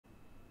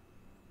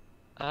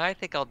I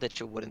think I'll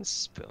ditch a wooden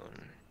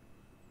spoon.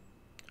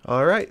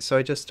 Alright, so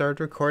I just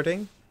started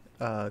recording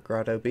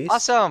Grotto Beast.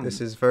 This Awesome!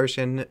 is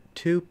version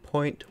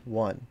 2.1.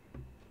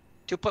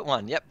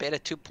 2.1. Yep, beta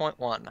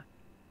 2.1.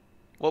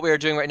 What we are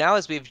doing right now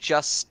is we've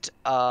just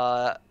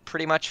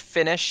pretty much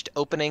finished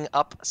opening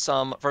up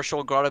some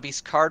virtual Grotto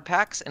Beast card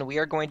packs, and we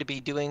are going to be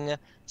doing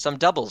some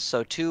doubles,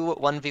 so two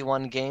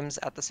 1v1 games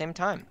at the same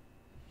time.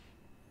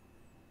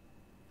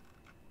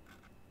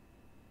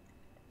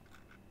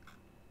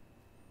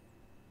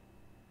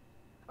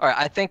 Alright,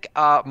 I think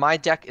my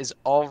deck is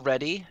all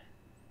ready.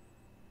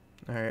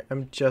 Alright,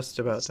 I'm just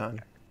about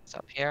done. It's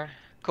up here.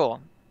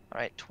 Cool.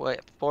 Alright,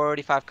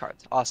 45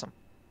 cards. Awesome.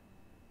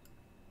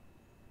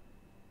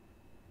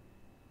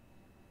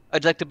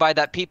 I'd like to buy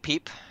that peep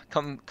peep.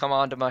 Come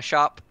on to my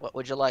shop. What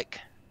would you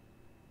like?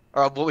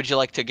 Or what would you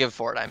like to give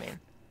for it, I mean?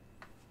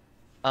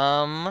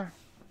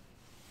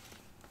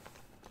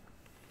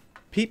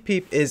 Peep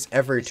Peep is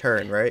every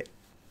turn, right?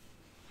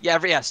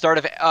 Yeah, start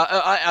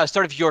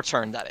of your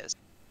turn, that is.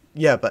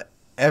 Yeah, but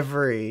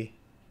every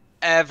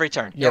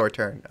Turn. your Yep.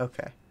 turn.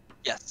 Okay.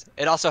 Yes.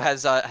 It also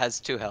has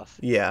 2 health.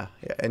 Yeah,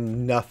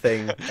 and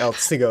nothing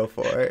else to go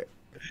for.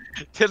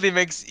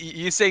 Tiddlyminks,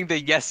 you saying the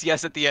yes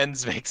at the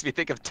ends makes me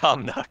think of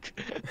Tom Nook.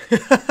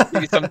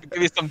 Give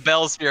me some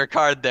bells for your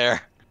card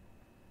there.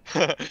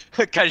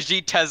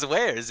 Khajiit has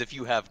wares if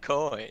you have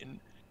coin.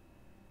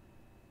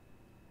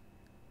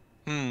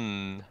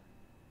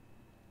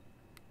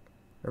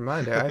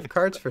 Reminder, I have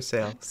cards for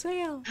sale.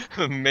 Sale.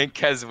 Mink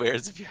has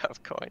wares if you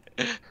have coin.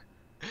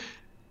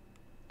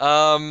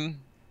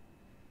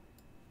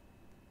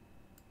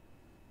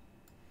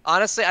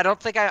 Honestly, I don't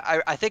think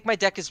I think my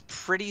deck is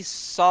pretty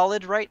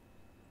solid, right?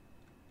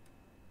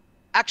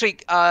 Actually,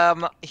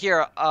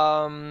 here,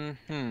 I'd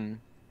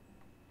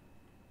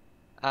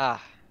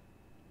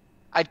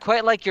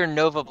quite like your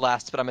Nova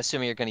Blast, but I'm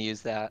assuming you're going to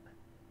use that.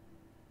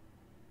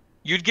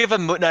 You'd give a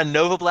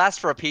Nova Blast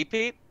for a Peep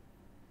Peep?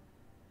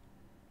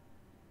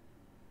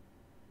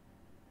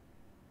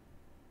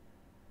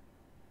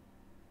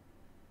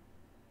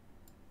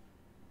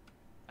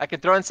 I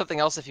could throw in something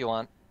else if you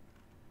want.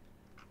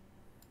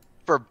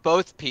 For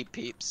both Peep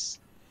Peeps.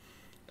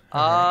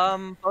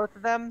 Right. Both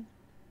of them?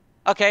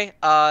 Okay,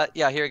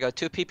 yeah, here we go.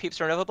 2 Peep Peeps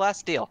for Nova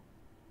Blast? Deal.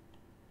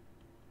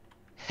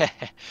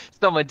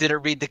 Someone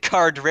didn't read the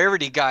card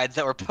rarity guides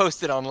that were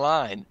posted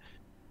online.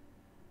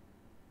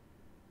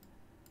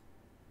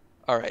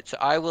 Alright, so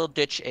I will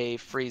ditch a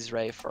Freeze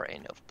Ray for a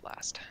Nova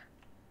Blast.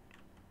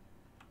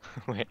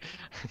 Wait.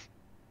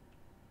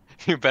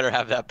 You better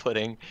have that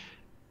pudding.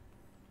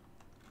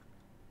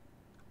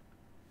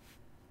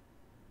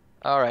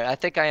 Alright, I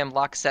think I am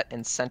lock set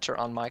in center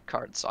on my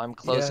card, so I'm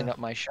closing Yeah, up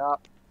my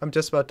shop. I'm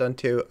just about done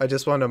too. I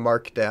just want to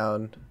mark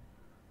down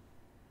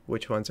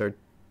which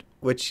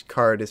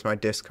card is my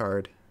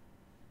discard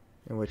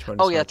and which one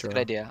Oh is yeah, my that's a good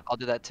draw. idea. I'll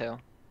do that too.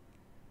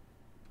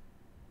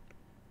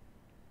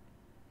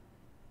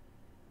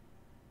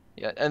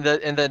 Yeah, and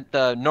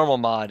the normal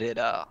mod, it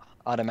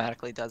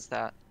automatically does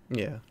that.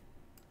 Yeah.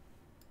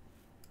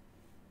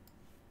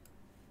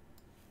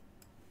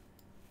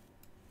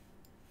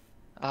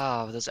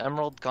 Ah, those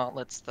Emerald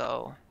Gauntlets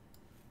though.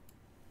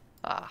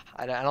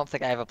 I don't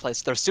think I have a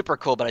place. They're super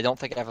cool, but I don't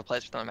think I have a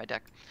place for them in my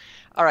deck.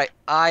 All right,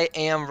 I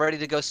am ready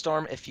to go,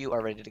 Storm, if you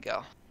are ready to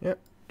go. Yep.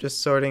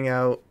 Just sorting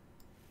out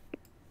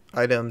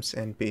items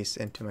and beasts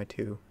into my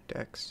 2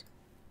 decks.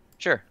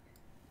 Sure.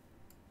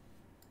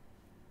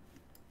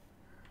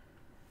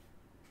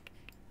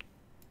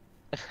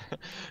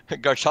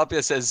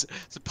 Garchopia says,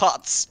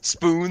 pots,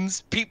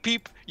 spoons, peep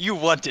peep, you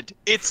want it.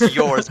 It's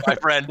yours, my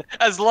friend,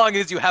 as long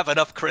as you have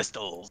enough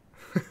crystals.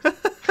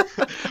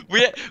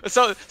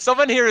 So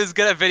someone here who's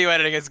good at video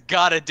editing has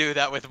got to do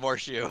that with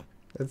Morshu.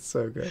 That's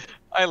so good.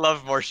 I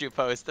love Morshu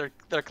posts.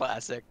 They're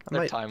classic.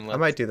 They're I timeless.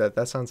 might do that.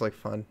 That sounds like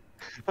fun.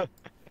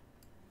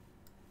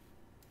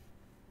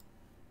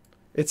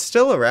 It's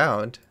still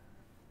around.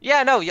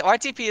 Yeah, no,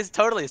 RTP is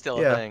totally still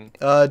a Yeah. thing.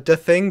 The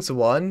Things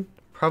 1,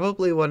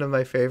 probably one of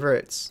my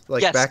favorites,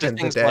 like Yes, back the in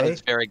the Things one day.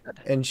 is very good.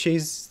 And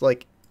she's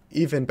like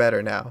even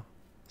better now.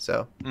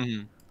 So,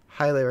 Mm-hmm.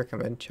 highly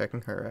recommend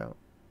checking her out.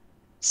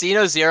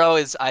 Xeno Zero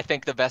is, I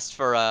think, the best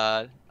for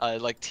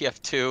like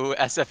TF2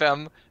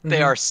 SFM.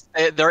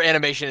 Hmm. Their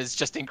animation is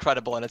just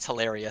incredible and it's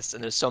hilarious,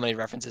 and there's so many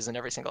references in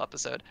every single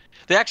episode.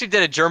 They actually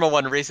did a Germa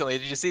one recently.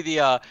 Did you see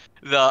the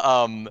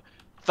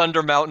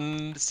Thunder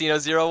Mountain Xeno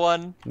Zero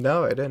one?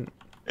 No, I didn't.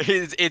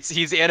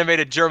 He's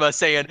animated Germa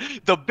saying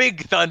the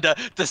big thunder,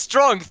 the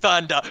strong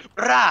thunder,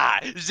 rah,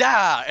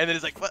 za, and then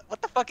he's like,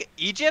 what the fuck,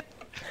 Egypt?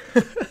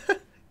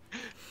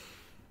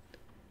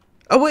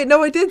 Oh wait,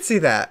 no, I did see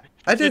that.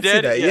 I You did see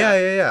did? that. Yeah. Yeah,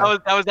 yeah, yeah.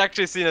 That was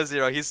actually Xeno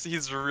Zero.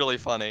 He's really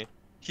funny.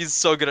 He's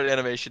so good at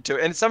animation too,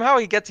 and somehow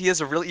he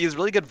has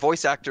really good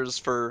voice actors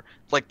for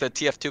like the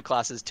TF2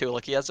 classes too.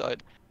 Like he did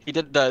he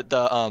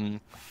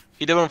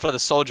did one for the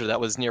soldier that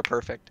was near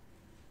perfect.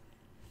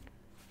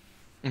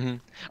 Hmm.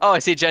 Oh, I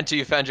see, Gentoo,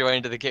 you found your way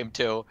into the game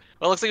too.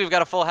 Well, it looks like we've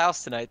got a full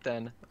house tonight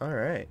then. All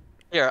right.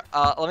 Here,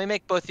 let me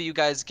make both of you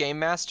guys game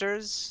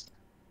masters.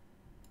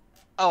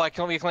 Oh, we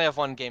can only have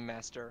one game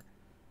master.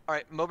 All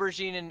right,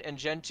 Mobergine and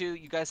Gen 2,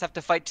 you guys have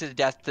to fight to the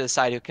death to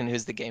decide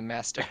who's the game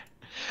master.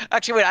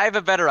 Actually, wait, I have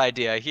a better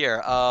idea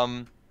here.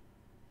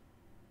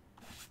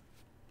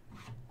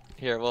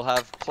 Here, we'll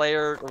have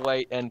player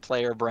white and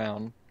player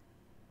brown.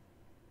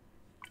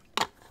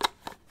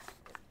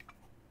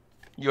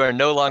 You are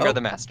no longer Oh,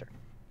 the master.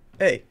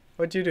 hey,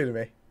 what'd you do to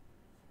me?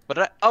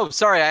 Oh,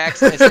 sorry, I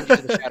accidentally sent you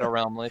to the Shadow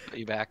Realm. Let me put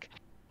you back.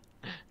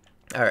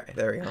 All right,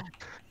 there we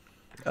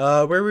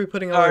go. Where are we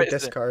putting all All our right,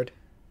 discard?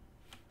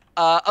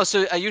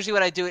 so usually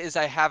what I do is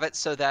I have it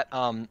so that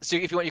so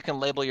if you want you can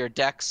label your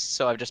decks.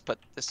 So I've just put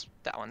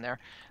that one there,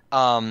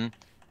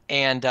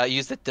 and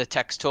use the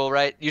text tool,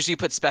 right? Usually you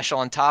put special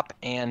on top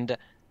and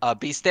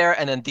beast there,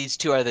 and then these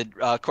two are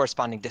the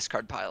corresponding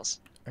discard piles.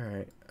 All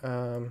right.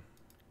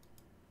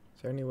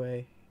 Is there any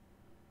way?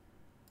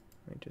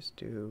 Let me just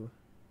do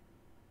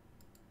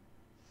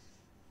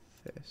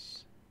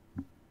this.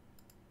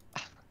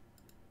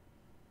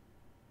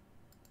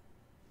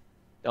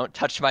 Don't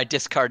touch my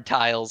discard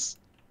tiles.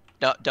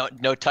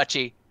 No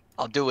touchy.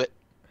 I'll do it.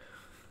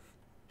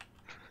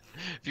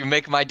 If you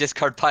make my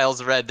discard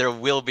piles red, there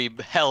will be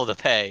hell to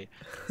pay.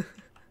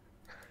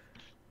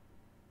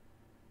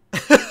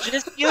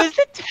 Just use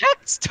the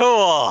text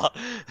tool.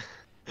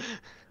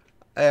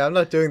 Hey, I'm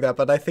not doing that,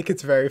 but I think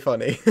it's very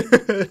funny.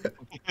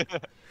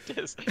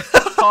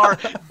 Discard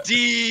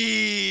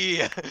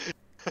D.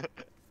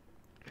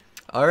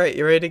 All right,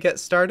 you ready to get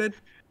started?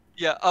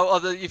 Yeah. Oh,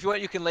 although if you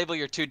want, you can label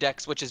your two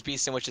decks, which is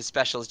beast and which is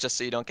specials, just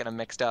so you don't get them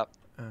mixed up.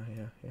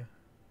 Yeah, yeah.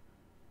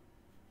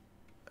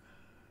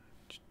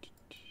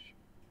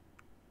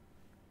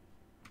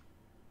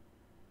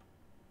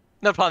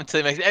 No problem,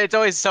 Tilly. It's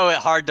always so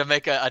hard to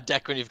make a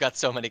deck when you've got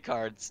so many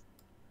cards.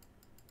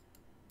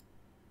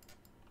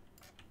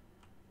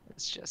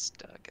 Let's just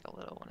get a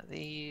little one of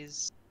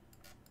these.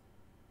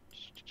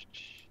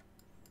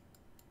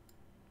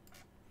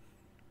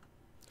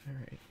 All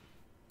right.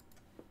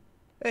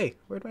 Hey,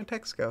 where'd my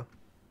text go?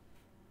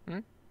 Hmm?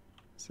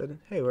 Said,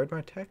 hey, where'd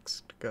my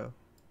text go?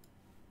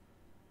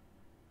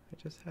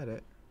 I just had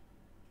it.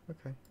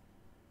 Okay.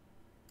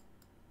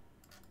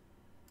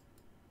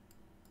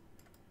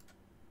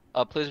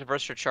 Please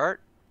reverse your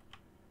chart.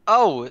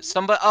 Oh,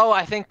 somebody. Oh,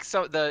 I think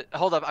so.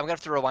 Hold up. I'm gonna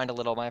have to rewind a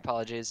little. My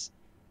apologies.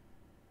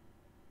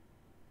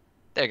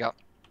 There you go.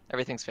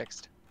 Everything's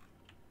fixed.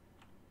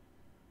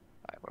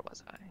 All right, where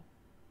was I?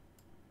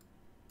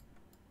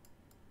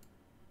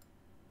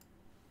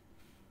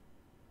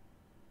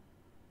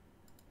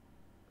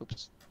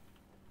 Oops.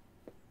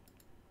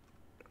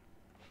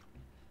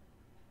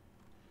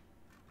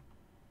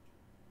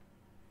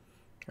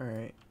 All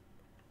right.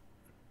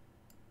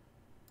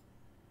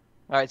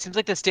 All right. Seems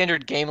like the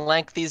standard game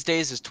length these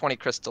days is 20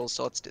 crystals,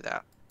 so let's do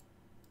that.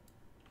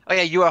 Oh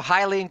yeah, you are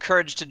highly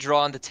encouraged to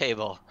draw on the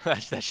table.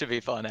 That should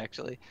be fun,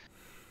 actually.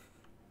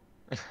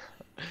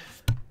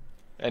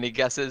 Any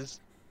guesses?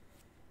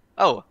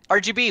 Oh,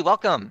 RGB,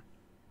 welcome.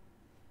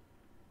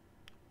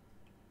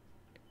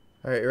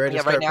 All right, you ready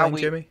Yeah, to right start now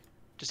playing, Jimmy?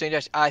 just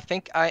saying, I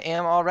think I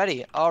am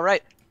already. All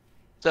right.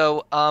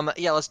 So,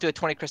 yeah, let's do a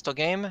 20 crystal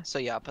game. So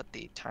yeah, I'll put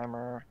the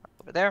timer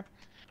over there.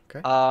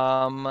 Okay.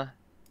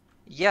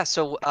 Yeah.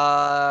 So,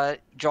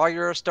 draw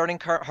your starting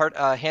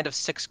hand of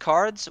 6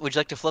 cards. Would you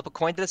like to flip a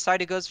coin to the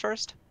side who goes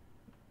first?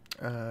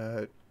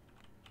 Uh,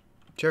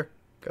 sure.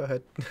 Go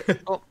ahead.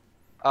 Cool.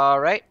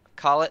 All right.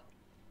 Call it.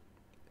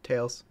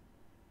 Tails.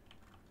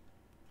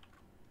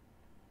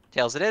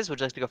 Tails it is. Would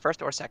you like to go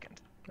first or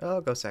second? I'll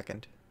go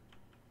second.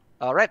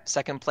 All right.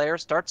 Second player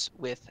starts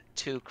with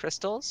 2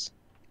 crystals.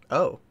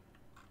 Oh.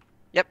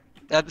 Yep.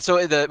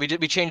 So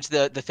we changed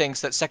the thing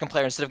so that second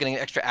player, instead of getting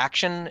an extra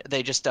action,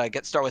 they just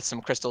start with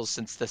some crystals,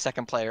 since the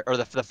second player or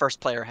the first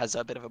player has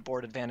a bit of a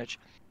board advantage.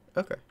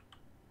 Okay.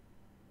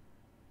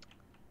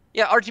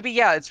 Yeah, RGB.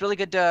 Yeah, it's really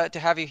good to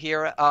have you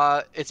here.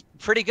 It's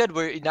pretty good.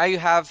 Now you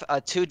have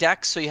 2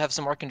 decks, so you have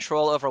some more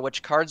control over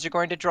which cards you're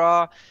going to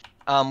draw.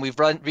 We've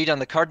redone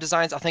the card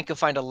designs. I think you'll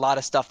find a lot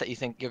of stuff that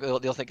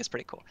you'll think is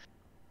pretty cool.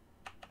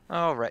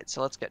 All right,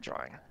 so let's get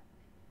drawing.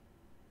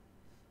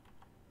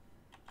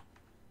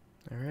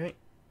 All right.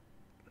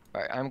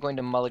 All right, I'm going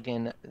to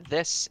mulligan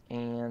this,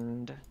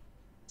 and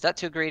is that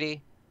too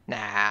greedy?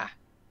 Nah.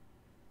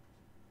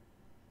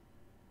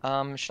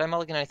 Should I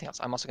mulligan anything else?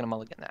 I'm also going to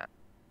mulligan that.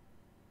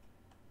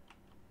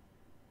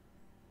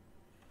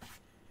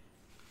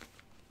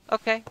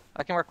 Okay,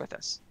 I can work with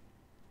this.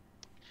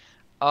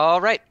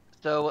 All right,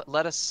 so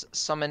let us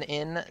summon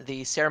in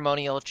the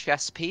ceremonial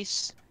chess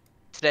piece.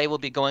 Today we'll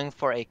be going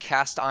for a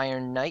cast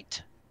iron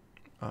knight.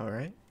 All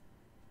right.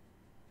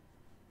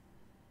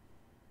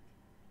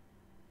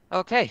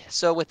 Okay,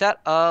 so with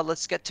that,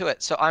 let's get to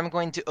it. So I'm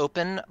going to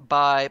open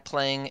by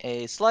playing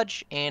a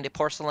sludge and a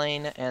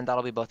porcelain, and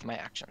that'll be both of my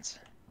actions.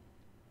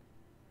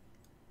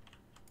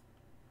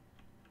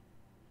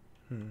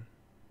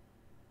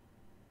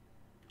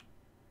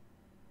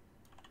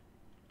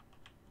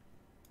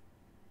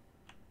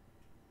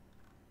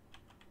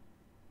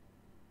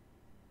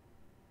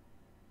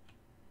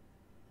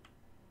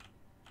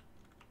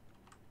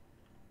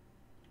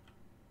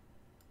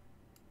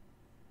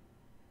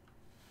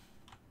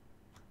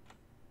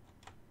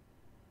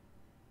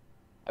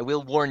 I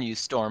will warn you,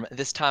 Storm.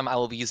 This time I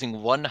will be using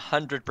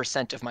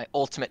 100% of my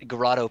ultimate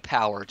Grotto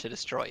power to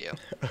destroy you.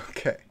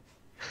 Okay.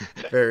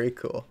 Very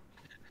cool.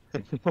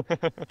 All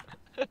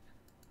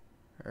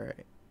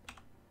right.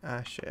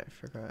 Ah, shit. I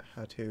forgot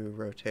how to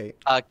rotate.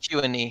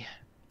 Q and E.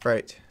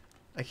 Right.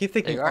 I keep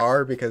There thinking you are.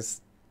 R because,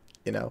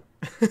 you know.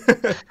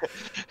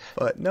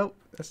 But nope,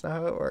 that's not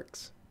how it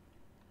works.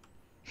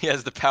 He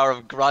has the power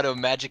of Grotto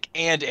magic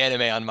and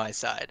anime on my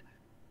side.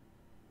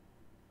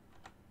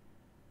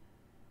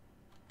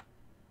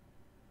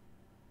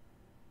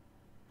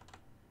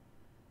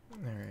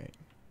 All right.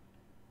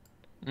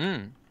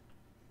 Mm.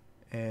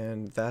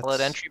 And that's...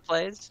 Bullet entry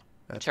plays.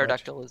 That's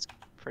Pterodactyl is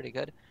pretty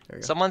good. There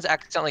we go. Someone's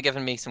accidentally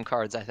given me some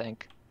cards, I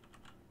think.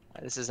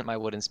 This isn't my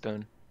wooden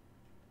spoon.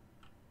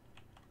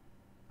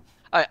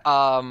 Alright,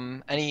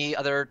 any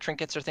other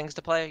trinkets or things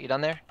to play? You done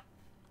there?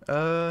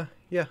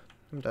 Yeah,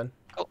 I'm done.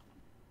 Cool.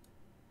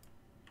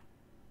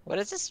 What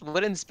is this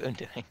wooden spoon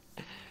doing?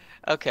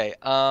 Okay,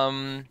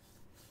 I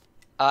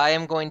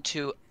am going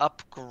to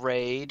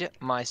upgrade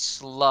my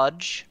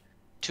sludge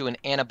to an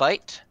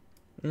Anabite.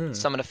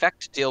 Summon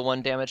effect, deal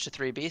 1 damage to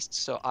 3 beasts,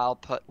 so I'll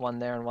put 1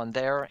 there and 1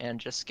 there, and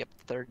just skip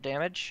the 3rd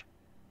damage.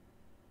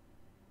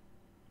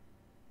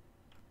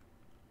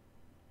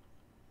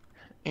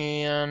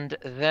 And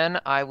then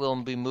I will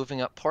be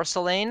moving up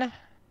Porcelain.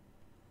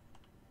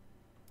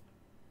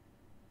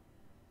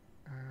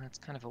 That's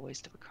kind of a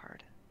waste of a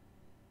card.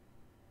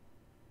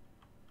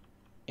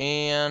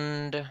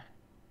 And...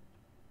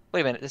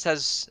 Wait a minute, this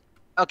has...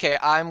 Okay,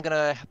 I'm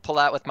gonna pull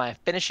out with my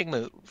finishing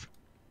move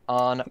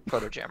on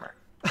Proto Jammer.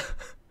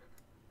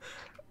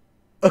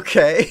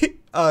 Okay.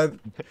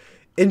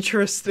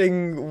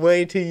 Interesting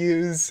way to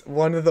use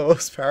one of the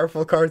most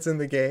powerful cards in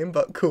the game,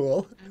 but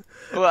cool.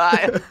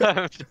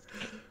 Well,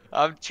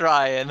 I'm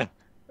trying.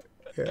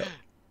 Yeah.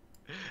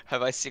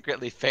 Have I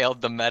secretly failed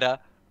the meta?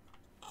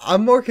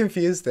 I'm more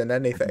confused than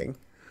anything.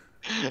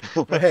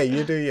 But hey,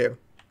 you do you.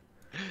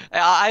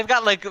 I've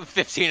got like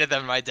 15 of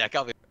them in my deck.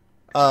 I'll be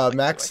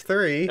Max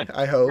 3,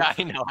 I hope. Yeah,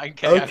 I know. I'm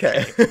kidding.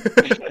 Okay.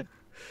 I'm kidding.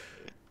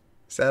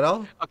 Is that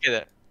all? Okay,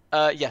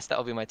 then. Yes, that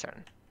will be my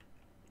turn.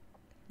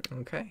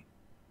 Okay.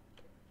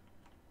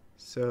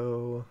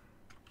 So...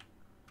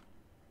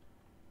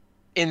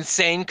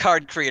 Insane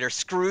card creator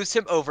screws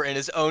him over in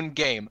his own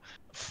game.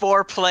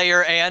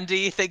 4-player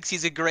Andy thinks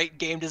he's a great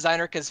game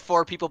designer because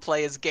 4 people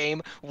play his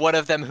game, one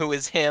of them who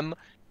is him.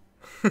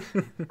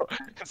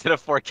 Instead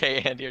of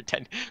 4K Andy or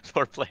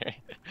 4-player.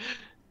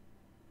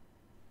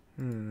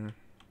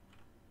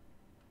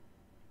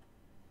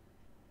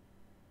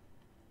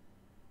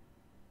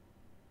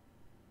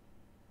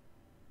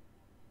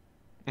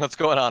 What's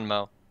going on,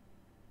 Mo?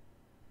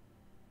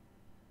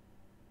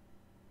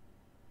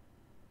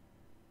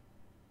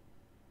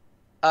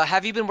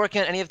 Have you been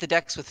working on any of the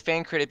decks with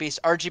fan-created beasts?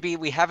 RGB,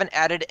 we haven't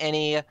added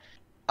any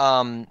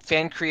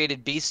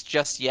fan-created beasts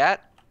just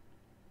yet.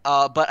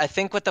 But I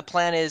think what the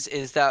plan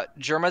is that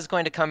Jerma's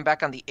going to come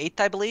back on the 8th,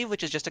 I believe,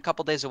 which is just a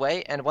couple days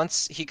away. And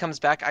once he comes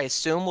back, I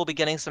assume we'll be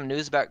getting some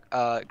news about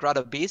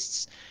Grotto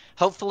Beasts.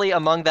 Hopefully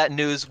among that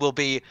news will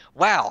be,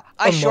 wow,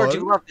 I sure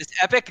do love this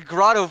epic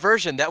Grotto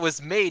version that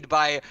was made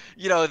by,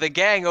 you know, the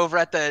gang over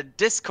at the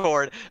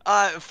Discord.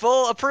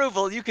 Full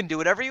approval, you can do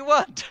whatever you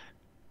want.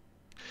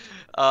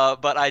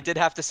 But I did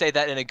have to say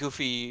that in a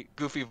goofy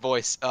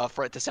voice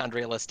for it to sound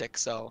realistic,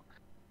 so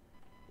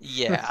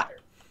yeah.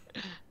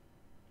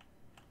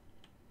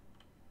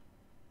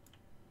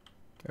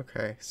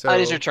 Okay, so...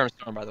 It is your turn,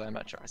 Storm, by the way. I'm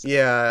not sure.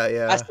 Yeah.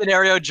 That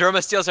scenario,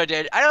 Jerma steals our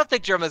idea. I don't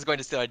think Jerma is going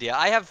to steal our idea.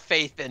 I have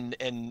faith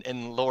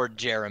in Lord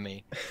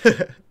Jeremy.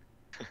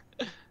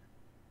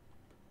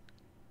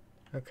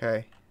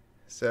 Okay,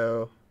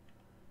 so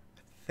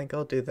I think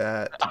I'll do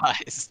that.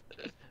 Nice.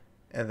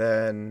 And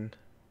then...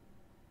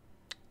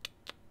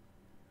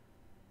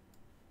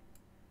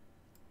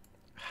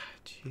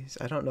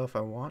 Jeez, I don't know if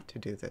I want to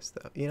do this,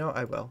 though. You know,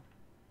 I will.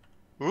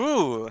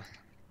 Ooh.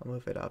 I'll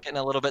move it up. Getting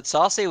a little bit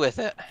saucy with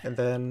it. And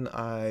then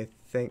I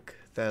think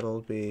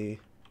that'll be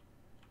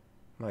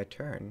my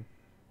turn.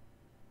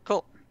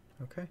 Cool.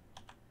 Okay.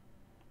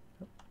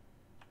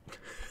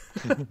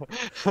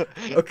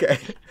 Okay.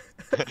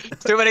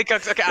 Too many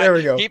cooks. Okay. There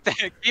we go. Keep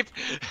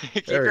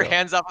your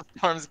hands off of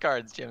Storm's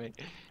cards, Jimmy.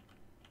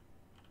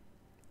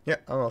 Yeah,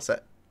 I'm all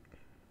set.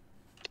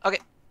 Okay.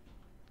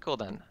 Cool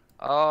then.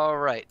 All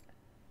right.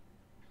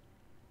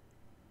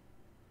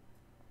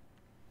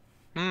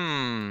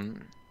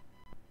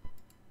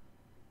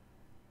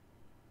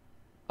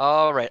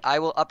 Alright, I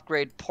will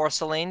upgrade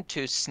Porcelain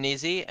to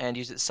Sneezy and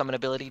use its summon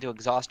ability to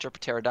exhaust your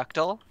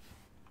Pterodactyl.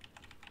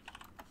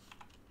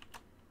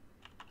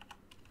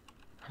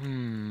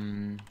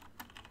 And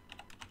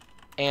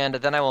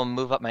then I will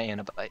move up my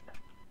Anabite.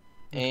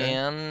 Okay.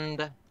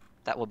 And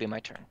that will be my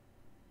turn.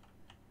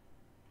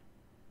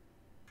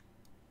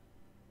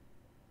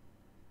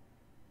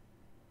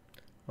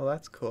 Well,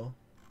 that's cool.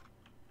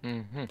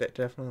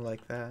 Definitely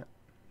like that.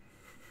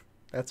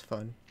 That's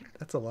fun.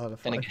 That's a lot of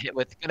fun.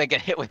 Gonna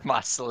get hit with my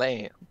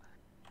slam.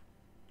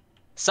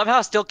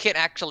 Somehow still can't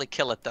actually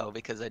kill it though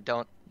because I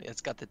don't.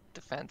 It's got the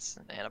defense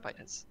and Anabite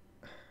is.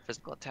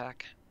 physical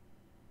attack.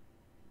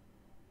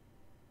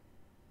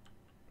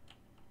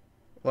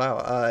 Wow.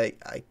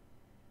 I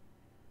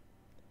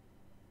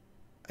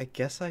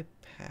guess I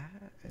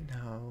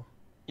no.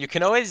 You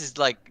can always,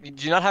 like,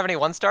 do you not have any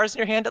 1-stars in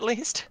your hand at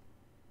least?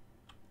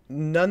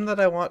 None that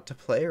I want to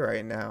play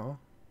right now.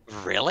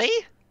 Really?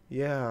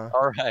 Yeah.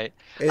 All right.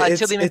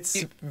 It's Tiddlyminks,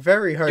 it's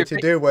very hard to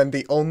do when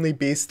the only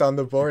beast on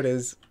the board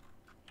is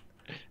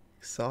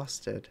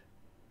exhausted.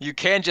 you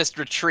can just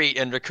retreat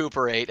and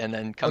recuperate and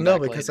then Well, come no,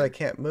 back because later. I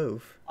can't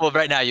move. Well,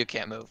 right now you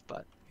can't move,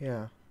 but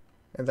Yeah.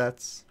 And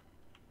that's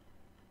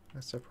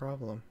a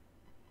problem.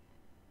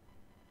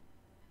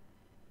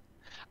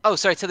 oh,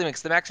 sorry,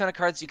 Tiddlyminks. The max amount of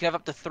cards you can have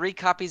up to 3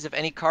 copies of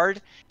any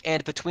card,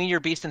 and between your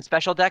beast and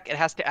special deck, it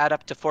has to add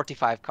up to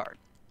 45 cards.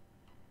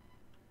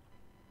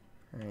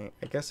 Alright,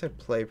 I guess I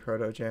play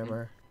Proto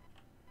Jammer.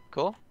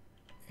 Cool.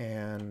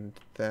 And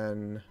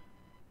then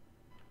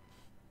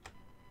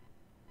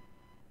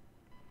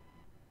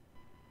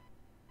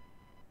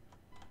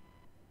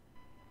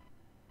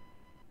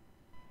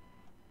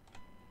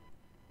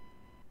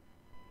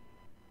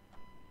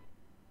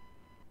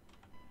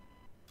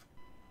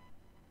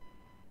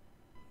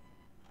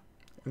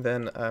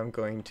I'm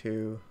going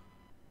to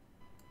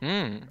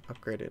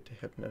upgrade it to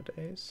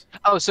Hypnodaze.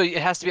 Oh, so it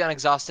has to be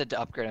unexhausted to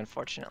upgrade,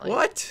 unfortunately.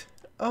 What?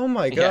 Oh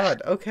my Yeah.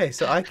 god. Okay,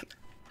 so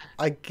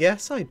I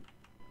guess I...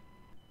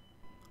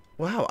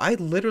 Wow, I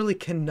literally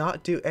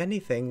cannot do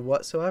anything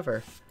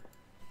whatsoever.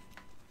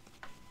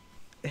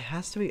 It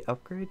has to be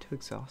upgraded to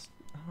exhaust.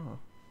 Oh.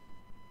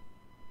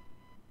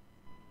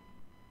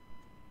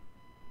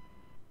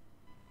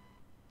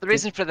 The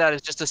reason for that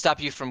is just to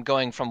stop you from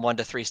going from 1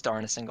 to 3-star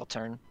in a single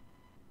turn.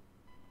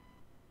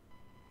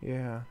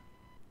 Yeah.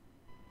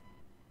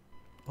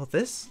 Well,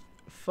 this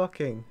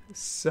fucking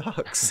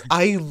sucks.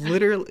 I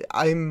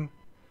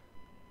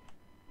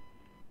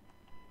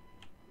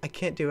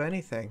can't do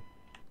anything.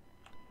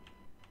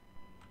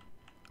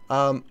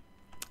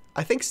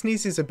 I think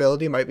Sneezy's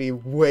ability might be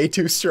way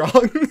too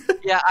strong.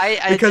 Yeah,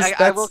 Because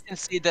I will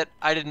concede that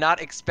I did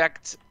not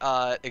expect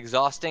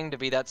exhausting to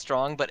be that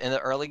strong, but in the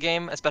early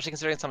game, especially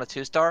considering it's on a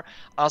 2-star,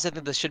 I also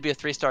think this should be a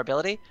 3-star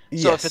ability.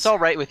 So if it's Yes. all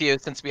right with you,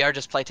 since we are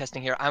just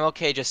playtesting here, I'm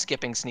okay just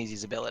skipping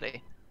Sneezy's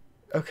ability.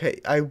 Okay,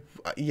 I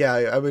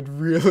would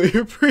really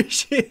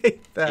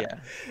appreciate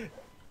that.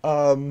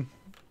 Yeah.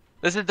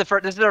 This is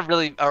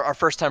our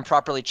first time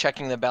properly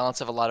checking the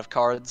balance of a lot of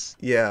cards.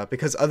 Yeah,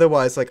 because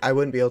otherwise, like, I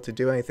wouldn't be able to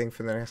do anything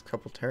for the next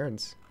couple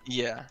turns.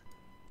 Yeah.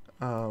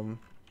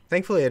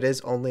 Thankfully, it is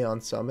only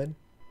on summon.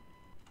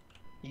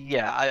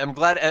 Yeah, I'm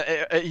glad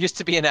it used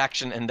to be in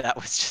action, and that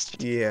was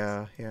just.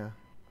 Yeah, yeah.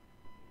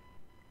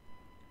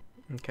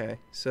 Okay,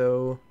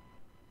 so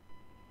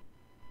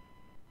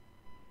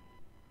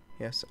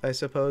yes, I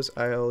suppose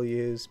I'll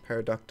use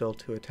Paraductyl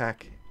to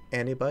attack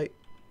Antibite.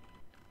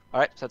 All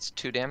right, so that's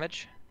 2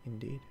 damage.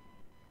 Indeed.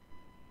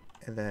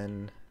 And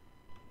then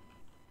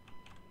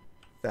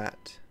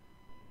that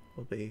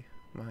will be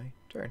my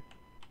turn.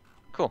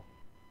 Cool.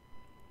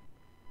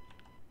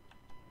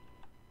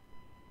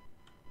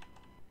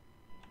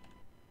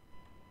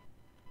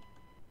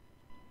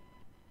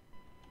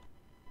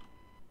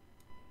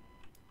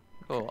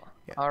 Cool.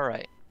 Yeah. All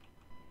right.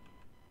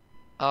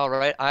 All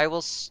right, I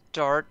will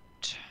start.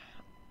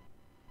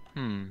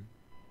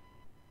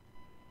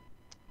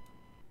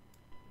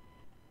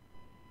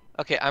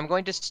 Okay, I'm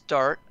going to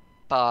start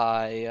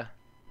by.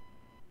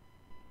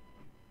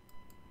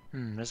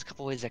 There's a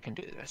couple ways I can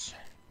do this.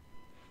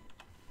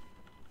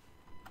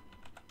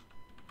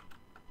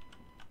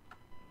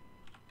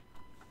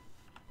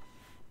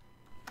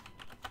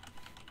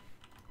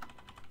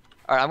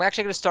 All right, I'm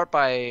actually going to start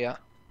by.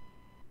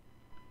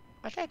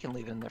 I think I can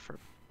leave it in there for a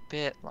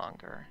bit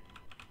longer.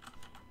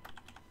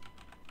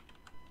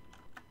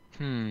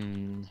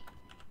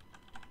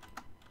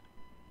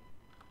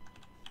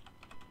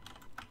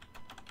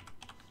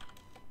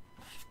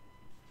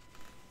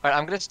 Alright,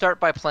 I'm going to start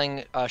by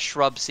playing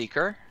Shrub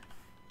Seeker.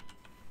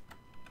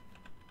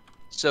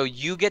 So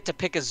you get to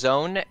pick a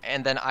zone,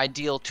 and then I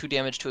deal 2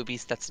 damage to a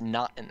beast that's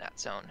not in that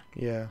zone.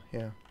 Yeah,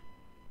 yeah.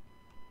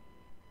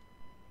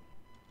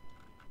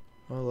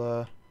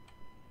 Well,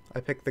 I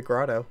picked the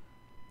Grotto.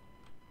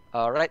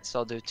 Alright, so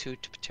I'll do 2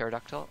 to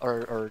Pterodactyl,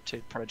 or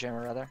to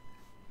Protojammer, rather.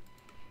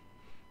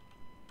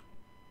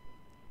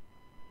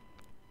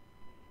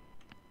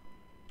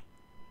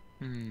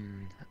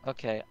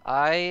 Okay,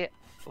 I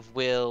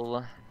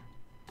will...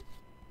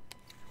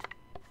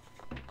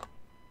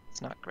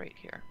 It's not great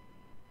here.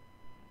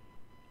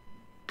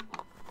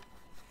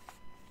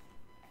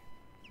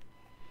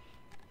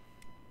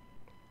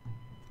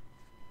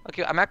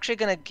 Okay, I'm actually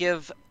going to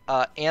give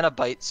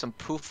Annabite some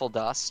Pooful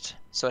Dust,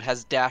 so it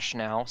has dash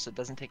now, so it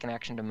doesn't take an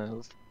action to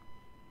move.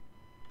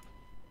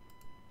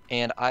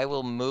 And I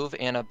will move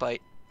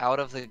Annabite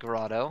out of the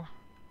Grotto.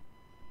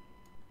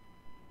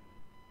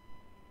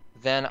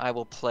 Then I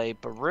will play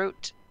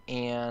Barut,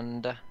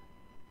 and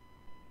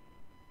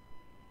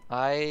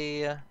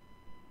I'm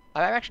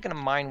actually going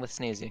to mine with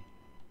Sneezy.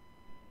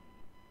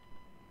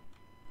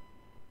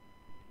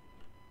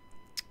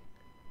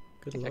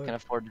 Good think I lord. can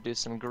afford to do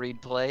some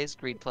greed plays.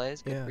 Greed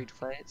plays. Good Yeah. greed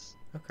plays.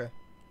 Okay.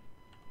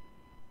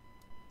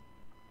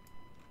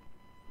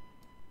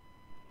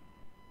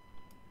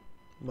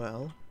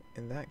 Well,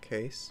 in that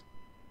case,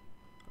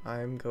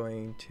 I'm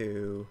going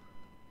to...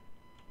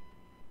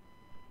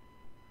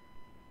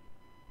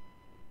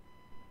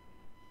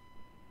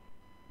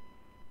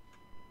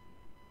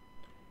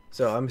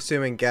 So I'm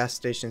assuming gas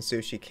station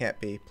sushi can't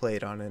be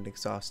played on an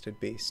exhausted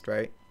beast,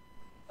 right?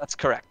 That's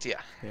correct.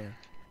 Yeah. Yeah.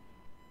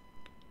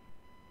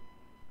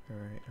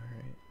 Alright,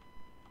 alright.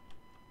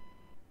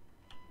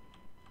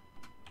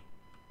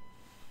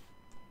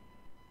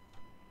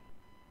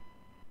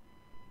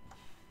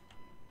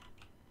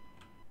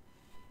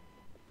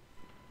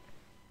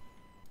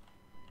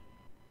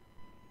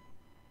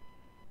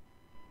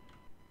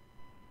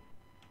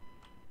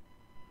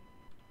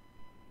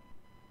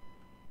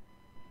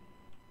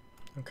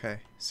 Okay,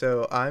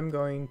 so I'm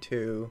going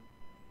to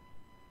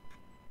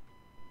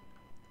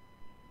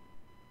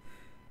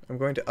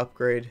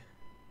upgrade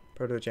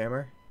Proto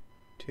Jammer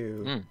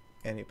to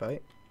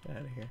Antibite. Get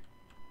out of here.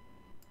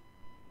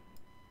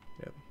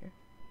 Get over here.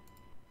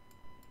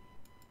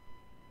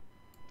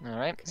 All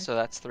right. Okay. So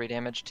that's 3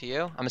 damage to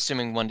you. I'm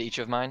assuming 1 to each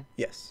of mine.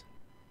 Yes.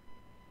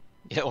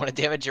 You don't want to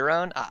damage your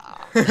own?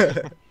 Ah.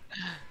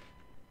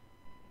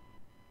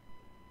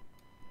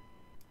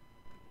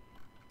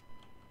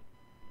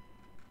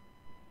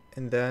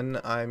 And then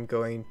I'm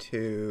going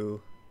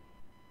to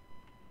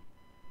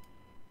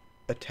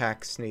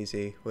attack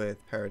Sneezy with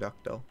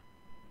Paradoctyl.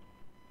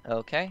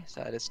 Okay,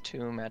 so that is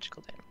 2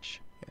 magical damage.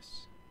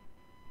 Yes.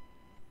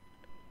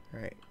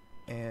 Alright.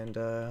 And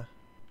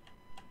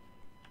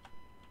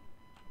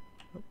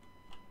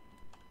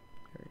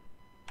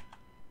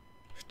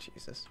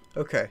Jesus.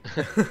 Okay.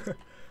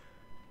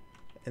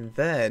 And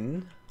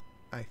then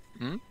I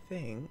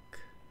think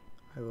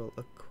I will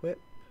equip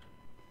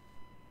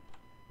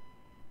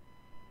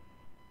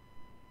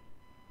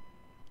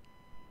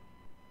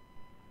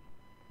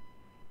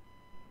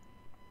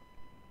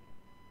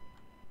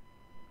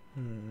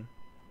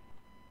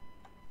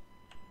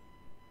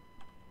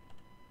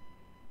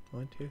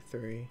One, two,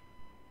 three.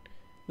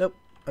 Nope,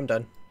 I'm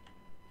done.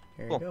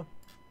 Here you go.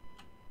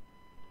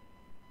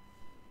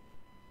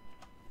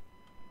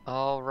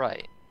 All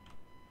right.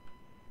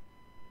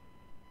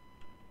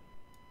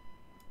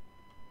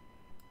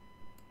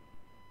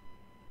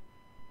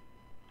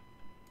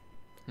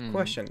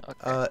 Question.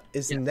 Okay.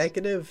 Is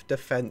negative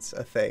defense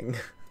a thing?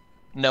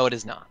 No, it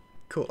is not.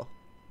 Cool.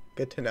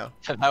 Good to know.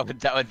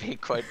 That would be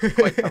quite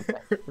something.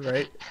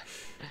 Right?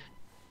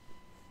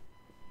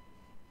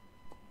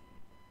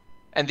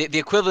 And the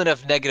equivalent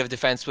of negative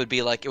defense would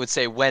be like, it would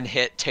say when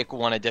hit, take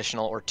 1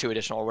 additional or 2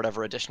 additional or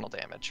whatever additional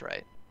damage,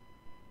 right?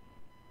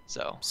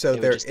 So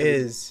there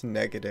is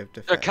negative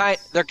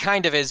defense. There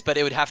kind of is, but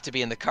it would have to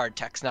be in the card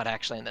text, not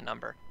actually in the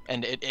number.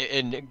 And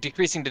in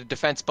decreasing the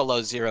defense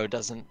below 0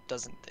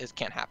 it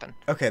can't happen.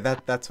 Okay,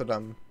 that's what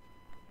I'm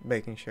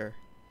making sure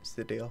is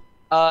the deal.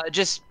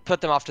 Just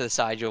put them off to the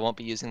side. You won't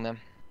be using them.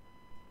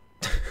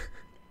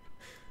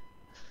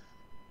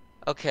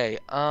 Okay.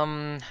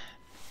 Oh,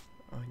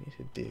 I need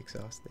to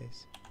de-exhaust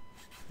these.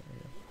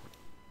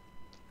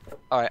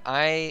 All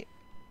right.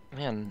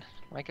 Man,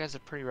 my guys are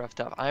pretty roughed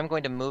up. I'm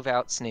going to move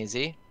out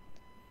Sneezy,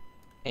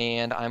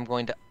 and I'm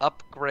going to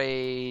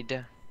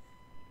upgrade.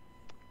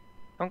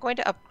 I'm going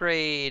to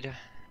upgrade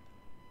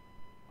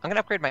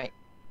my.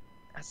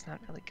 That's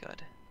not really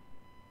good.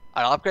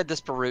 I'll upgrade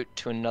this Barut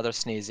to another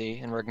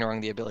Sneezy, and we're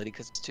ignoring the ability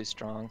because it's too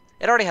strong.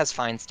 It already has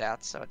fine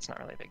stats, so it's not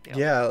really a big deal.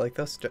 Yeah, like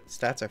those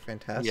stats are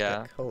fantastic.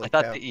 Yeah, Holy I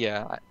thought cow.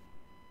 yeah.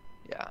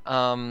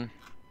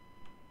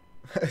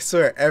 I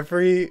swear,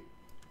 every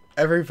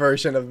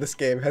version of this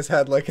game has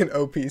had like an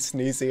OP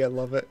Sneezy. I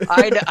love it.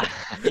 I know.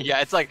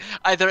 Yeah, it's like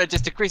either it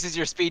just decreases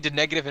your speed to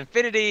negative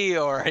infinity,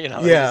 or you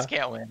just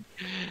can't win.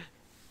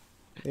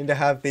 You need to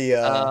have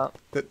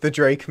the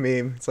Drake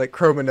meme. It's like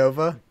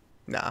Chromanova.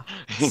 Nah.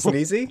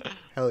 Sneezy?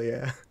 Hell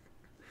yeah.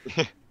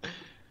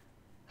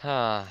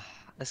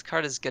 This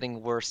card is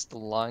getting worse the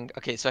longer.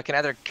 Okay, so I can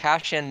either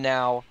cash in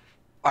now.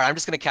 Alright, I'm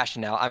just going to cash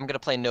in now. I'm going to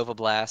play Nova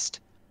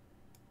Blast.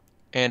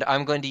 And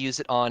I'm going to use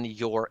it on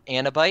your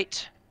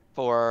Antibite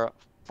for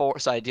 4.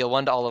 So I deal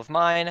 1 to all of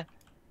mine.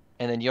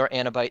 And then your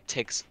Antibite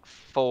takes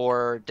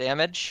 4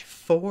 damage.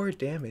 4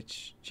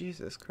 damage?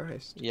 Jesus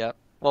Christ. Yep.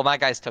 Well, my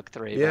guys took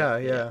 3. Yeah,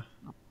 but, yeah.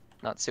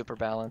 Not super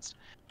balanced.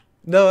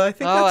 No, I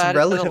think that's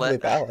relatively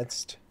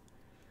balanced.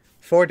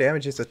 4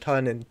 damage is a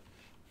ton, and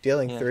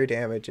dealing 3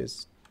 damage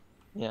is...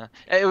 Yeah.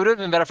 It would have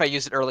been better if I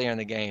used it earlier in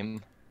the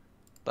game,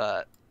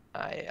 but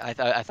I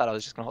thought I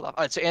was just going to hold off.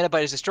 All right, so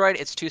Antibite is destroyed.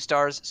 It's 2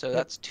 stars, so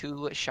that's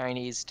 2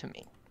 shinies to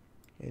me.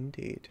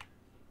 Indeed.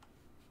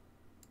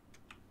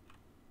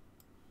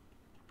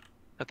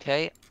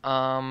 Okay,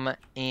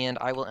 and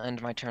I will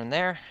end my turn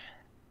there.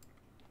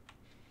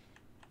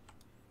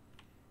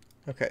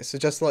 Okay, so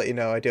just to let you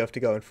know, I do have to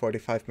go in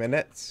 45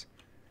 minutes.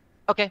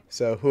 Okay.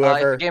 So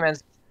whoever... game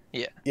ends...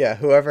 Yeah. Yeah,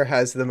 whoever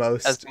has the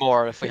most... Has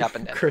more if we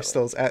happen to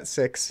crystals at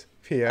 6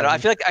 p.m. I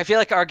feel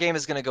like our game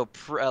is going to go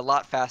a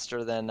lot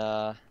faster than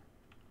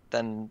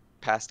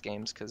past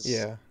games because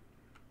Yeah.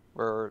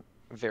 we're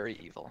very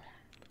evil.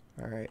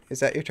 All right. Is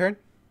that your turn?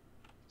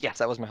 Yes,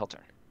 that was my whole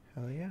turn.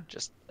 Hell yeah.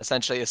 Just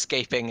essentially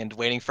escaping and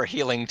waiting for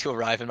healing to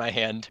arrive in my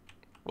hand.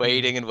 Hmm.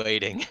 Waiting and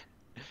waiting.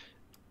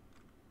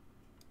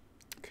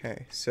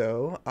 Okay,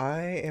 so I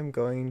am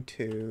going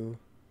to.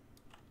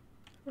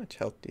 How much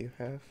health do you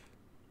have?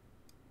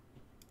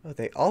 Oh,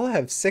 they all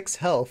have 6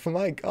 health.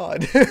 My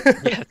God.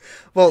 Yes.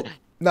 Well,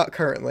 not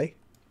currently.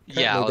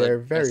 Yeah, Currently, well, they're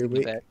that's very a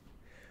weak. bit.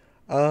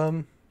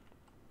 Um,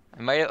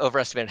 I might have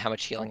overestimated how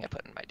much healing I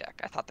put in my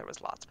deck. I thought there was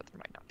lots, but there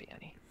might not be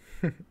any.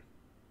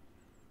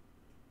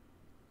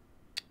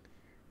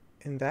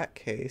 in that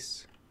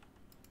case,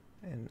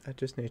 and I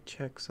just need to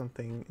check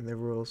something in the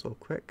rules real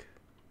quick.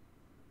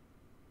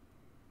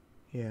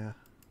 Yeah.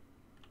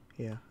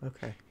 Yeah.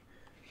 Okay.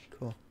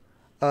 Cool.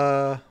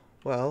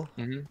 Well.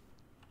 Mm-hmm.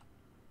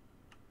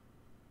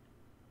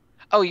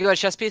 Oh, you got a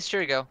chess piece?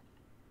 Sure you go.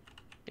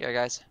 Yeah,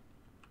 guys.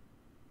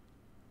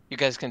 You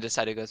guys can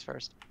decide who goes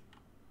first.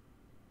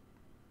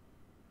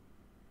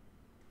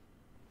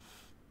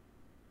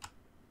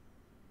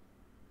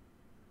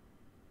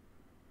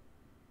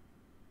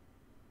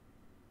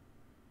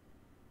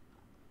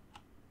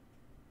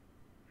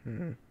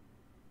 Hmm.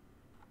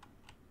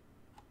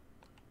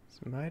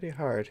 It's mighty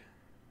hard.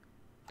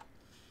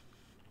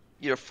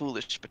 You're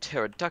foolish, but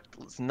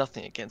pterodactyl is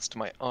nothing against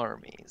my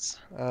armies.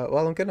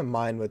 Well, I'm gonna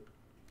mine with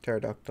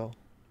pterodactyl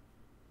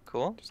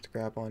Cool. just to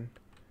grab one.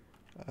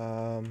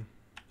 Um.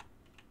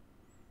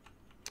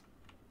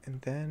 And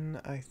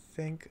then I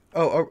think.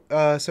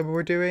 So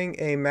we're doing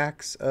a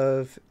max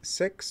of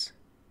 6,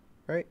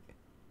 right?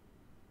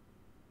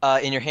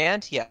 In your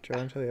hand? Yeah. Draw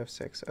until you have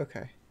 6.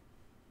 Okay.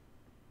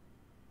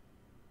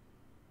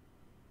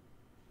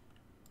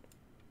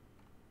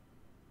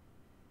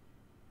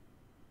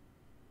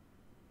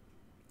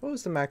 What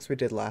was the max we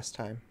did last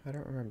time? I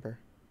don't remember.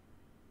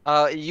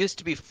 It used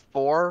to be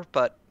 4,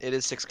 but it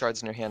is 6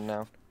 cards in your hand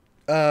now.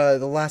 The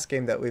last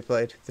game that we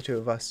played, the two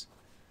of us.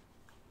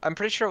 I'm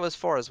pretty sure it was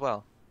 4 as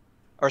well.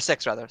 Or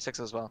 6, rather. 6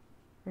 as well.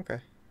 Okay.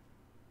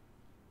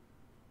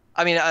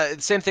 I mean,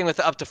 same thing with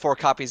up to 4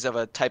 copies of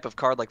a type of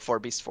card, like 4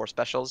 beasts, 4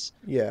 specials.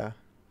 Yeah.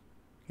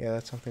 Yeah,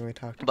 that's something we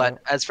talked But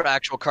about. as for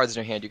actual cards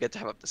in your hand, you get to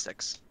have up to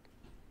 6.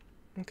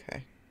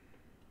 Okay.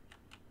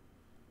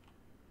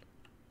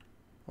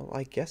 Well,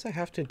 I guess I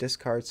have to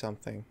discard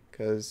something,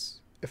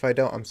 because if I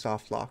don't, I'm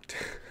soft locked.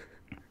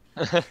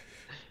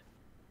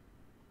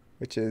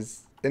 Which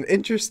is an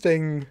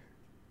interesting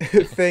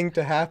thing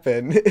to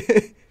happen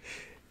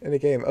in a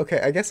game.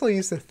 Okay, I guess I'll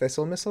use the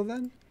Thistle Missile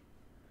then.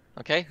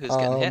 Okay, who's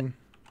getting hit?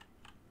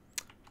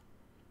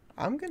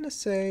 I'm gonna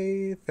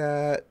say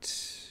that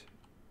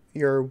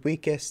your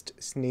weakest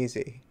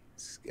Sneezy.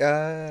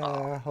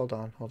 Oh. Hold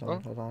on, hold on, Oh.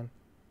 hold on.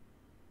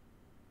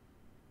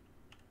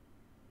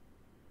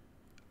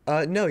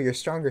 No, your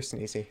stronger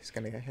Sneezy is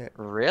gonna get hit.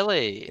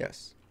 Really?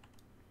 Yes.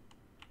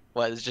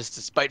 What, it's just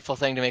a spiteful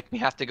thing to make me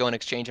have to go and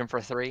exchange him for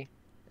 3?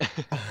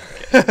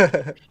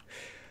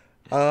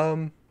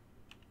 um,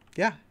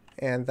 yeah,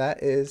 and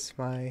that is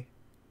my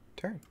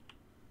turn.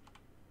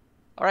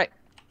 All right.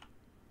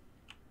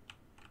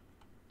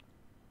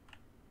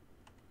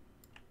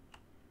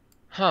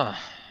 Huh.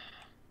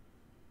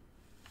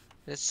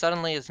 This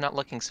suddenly is not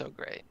looking so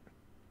great.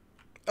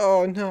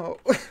 Oh no.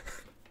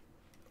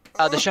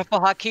 The shuffle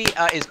hotkey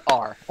is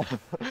R.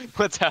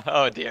 What's that?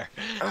 Oh dear.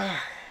 All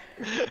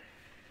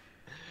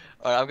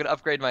right, I'm gonna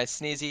upgrade my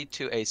Sneezy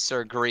to a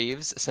Sir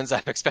Greaves since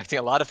I'm expecting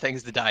a lot of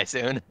things to die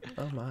soon.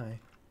 Oh my.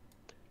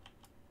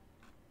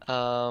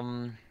 Oh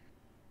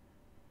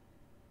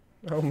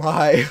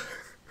my.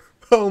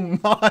 Oh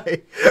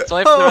my. It's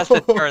only for the rest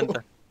of the turn.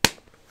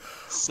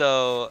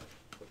 So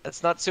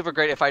it's not super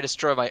great if I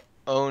destroy my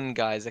own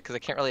guys because I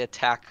can't really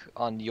attack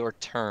on your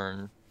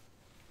turn.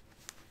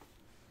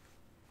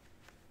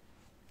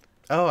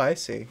 Oh, I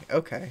see.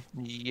 Okay.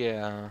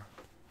 Yeah.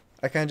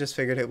 I kind of just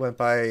figured it went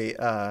by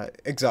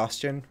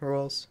exhaustion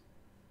rules.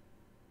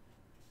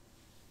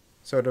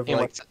 Sort of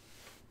like.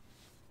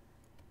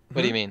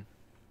 What do you mean?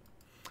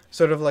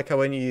 Sort of like how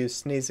when you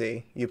use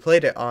Sneezy, you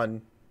played it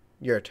on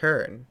your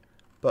turn,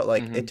 but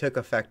like it took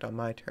effect on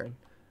my turn.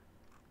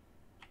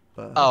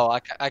 But, oh,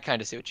 I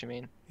kind of see what you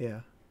mean. Yeah.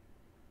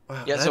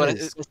 Wow, Yeah, that so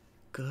is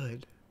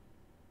good.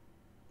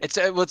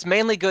 It's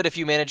mainly good if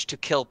you manage to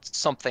kill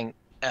something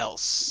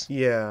else.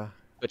 Yeah.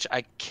 Which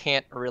I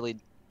can't really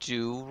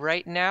do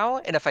right now.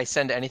 And if I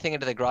send anything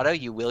into the grotto,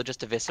 you will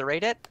just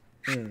eviscerate it.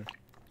 Mm.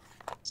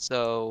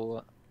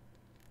 So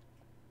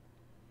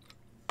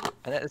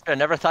I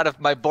never thought of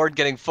my board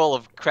getting full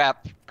of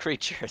crap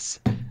creatures.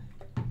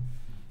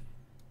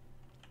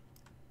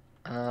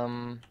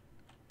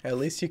 At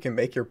least you can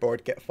make your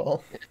board get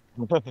full.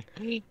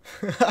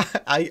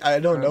 I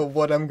don't know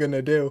what I'm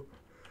gonna do.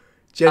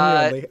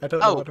 Genuinely, I don't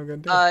know what I'm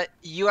gonna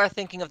do. You are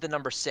thinking of the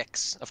number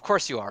 6. Of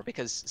course you are,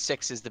 because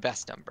 6 is the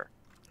best number.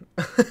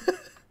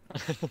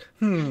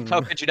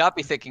 How could you not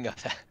be thinking of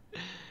that?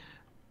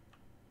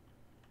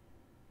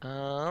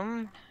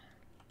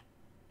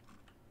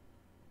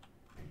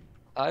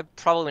 I'm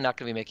probably not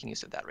going to be making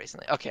use of that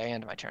recently. Okay, I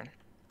end my turn.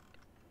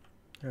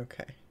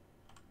 Okay.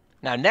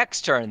 Now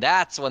next turn,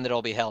 that's when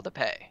it'll be hell to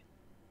pay.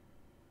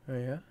 Oh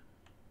yeah.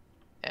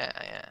 Yeah,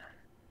 yeah.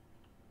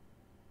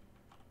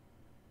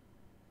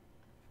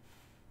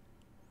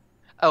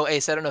 Oh,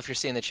 Ace, I don't know if you're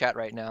seeing the chat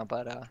right now,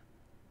 but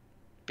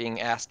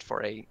being asked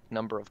for a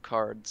number of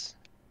cards.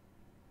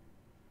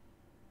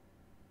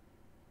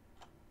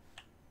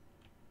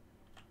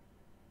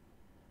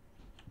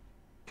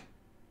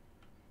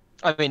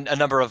 I mean, a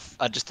number of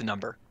just a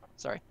number.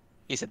 Sorry,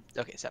 he said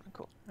okay, 7.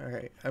 Cool. All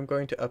right. I'm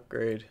going to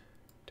upgrade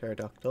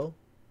Pterodactyl.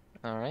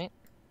 All right.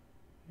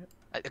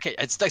 Yep. Okay,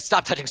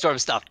 stop touching Storm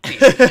stuff.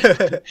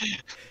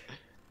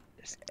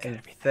 And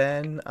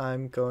then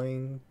I'm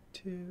going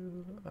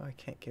to... Oh, I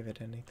can't give it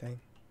anything.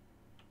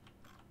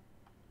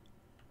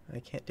 I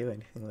can't do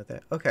anything with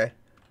it. Okay.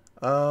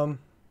 Oh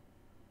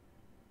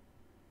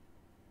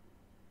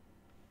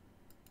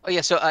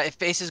yeah, so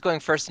if Ace is going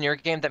first in your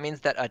game, that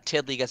means that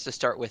Tiddly gets to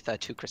start with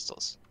 2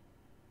 crystals.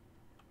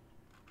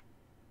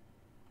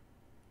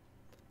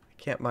 I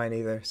can't mine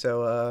either,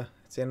 so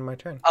it's the end of my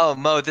turn. Oh,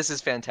 Mo, this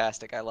is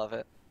fantastic. I love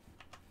it.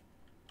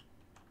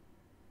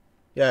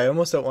 Yeah, I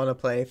almost don't want to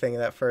play anything in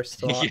that first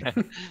slot. Yeah.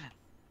 There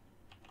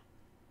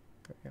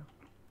we go.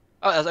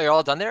 Oh, are you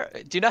all done there?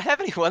 Do you not have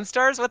any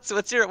 1-stars?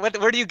 What's your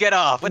where do you get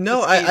off? What's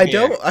No, the I scheme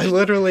here? don't. I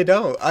literally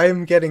don't.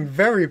 I'm getting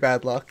very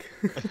bad luck.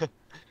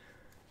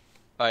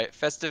 All right,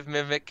 Festive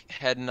Mimic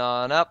heading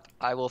on up.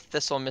 I will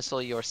Thistle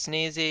Missile your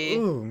Sneezy.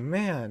 Ooh,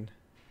 man.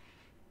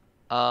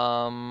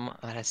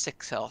 It has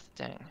 6 health.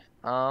 Dang.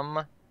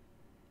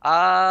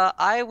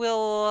 I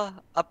will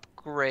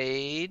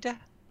upgrade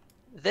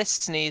this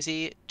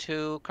Sneezy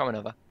to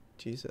Chromanova.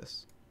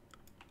 Jesus.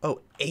 Oh,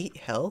 8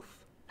 health?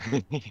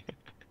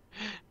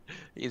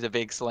 He's a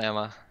big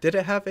slammer. Did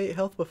it have 8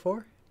 health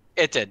before?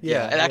 It did,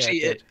 yeah. And actually,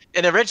 it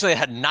it originally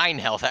had 9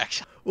 health,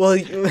 actually. Well,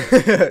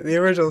 the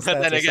original But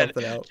stats then are again,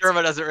 something else.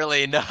 Sherma doesn't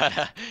really know how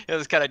to, it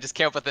was kind of just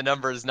came up with the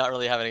numbers, not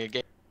really having a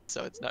game,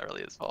 so it's not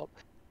really his fault.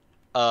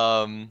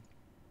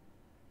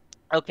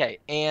 Okay,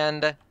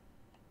 and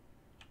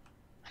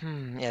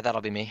yeah,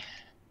 that'll be me.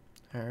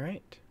 All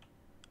right.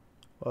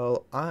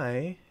 Well,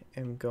 I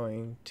am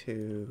going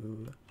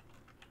to...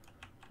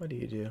 What do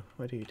you do?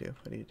 What do you do?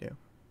 What do you do?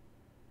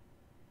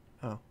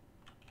 Oh.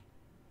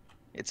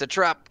 It's a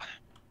trap.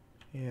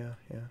 Yeah,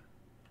 yeah.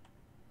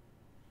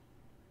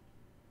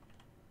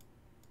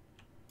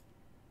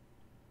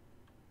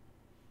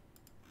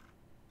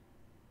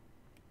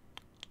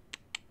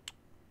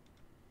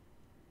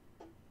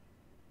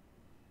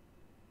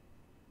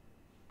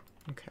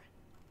 Okay.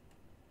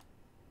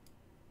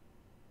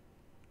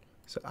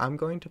 So I'm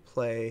going to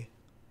play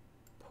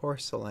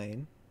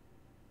Porcelain.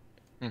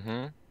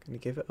 Mm-hmm. Gonna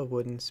give it a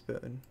wooden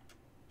spoon.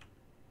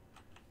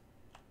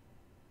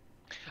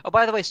 Oh,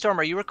 by the way, Storm,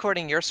 are you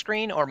recording your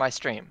screen or my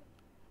stream?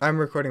 I'm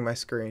recording my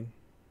screen.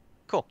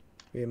 Cool.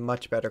 Be a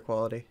much better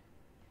quality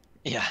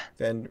Yeah.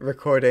 than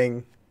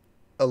recording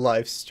a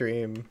live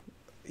stream,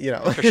 you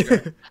know. For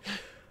sure.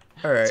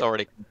 All right. It's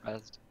already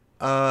compressed.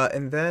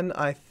 And then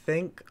I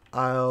think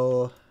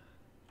I'll...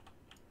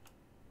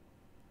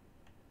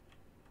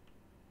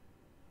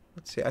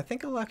 Let's see. I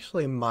think I'll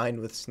actually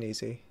mine with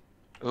Sneezy.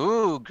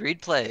 Ooh,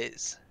 greed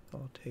plays.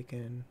 I'll take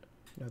in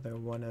another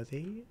one of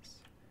these.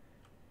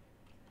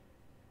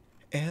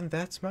 And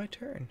that's my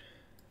turn.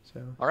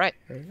 So, All right.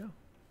 there you go.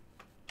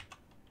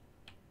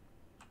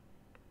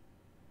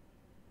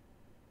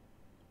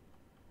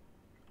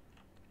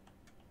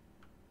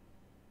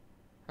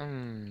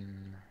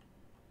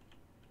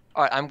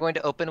 All right, I'm going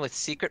to open with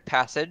Secret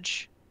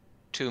Passage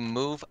to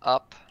move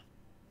up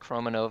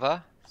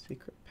Chromanova.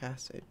 Secret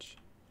Passage.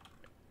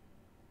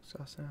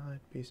 Sauce and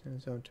allied beast in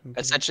the zone to move.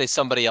 Essentially,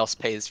 somebody else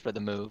pays for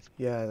the move.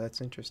 Yeah,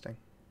 that's interesting.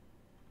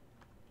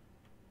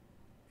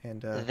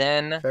 And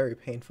Then, very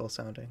painful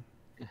sounding.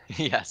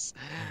 yes.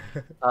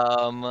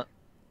 Let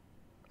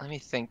me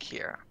think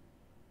here.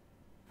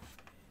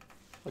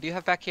 What do you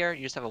have back here?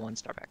 You just have a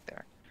 1-star back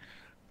there.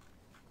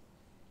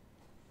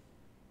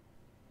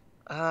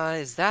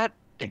 Is that...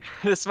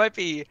 This might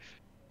be...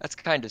 That's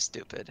kind of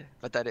stupid,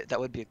 but that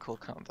would be a cool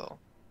combo.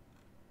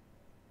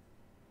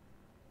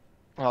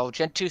 Well,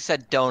 Gen 2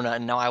 said donut,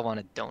 and now I want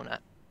a donut.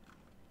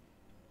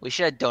 We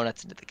should add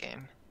donuts into the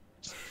game.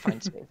 Just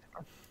find space.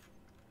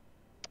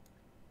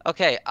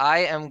 Okay, I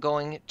am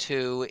going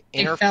to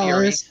interfere. Hey,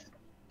 fellas. Hey,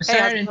 Sorry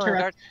how's to it going,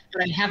 interrupt, Dart?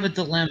 but I have a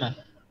dilemma.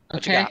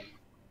 What you Okay? got?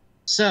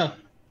 So,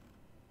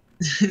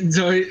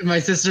 Zoe, my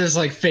sister's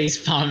like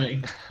face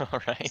palming. All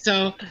right.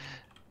 So,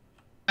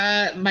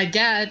 my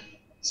dad's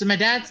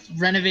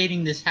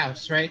renovating this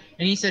house, right?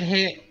 And he said,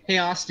 hey,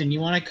 Austin,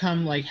 you want to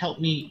come like help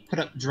me put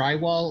up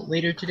drywall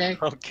later today?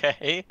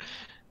 Okay.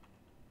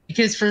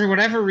 Because for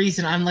whatever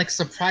reason, I'm like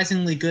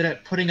surprisingly good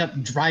at putting up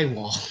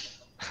drywall.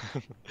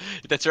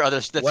 That's your other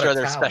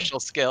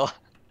special skill.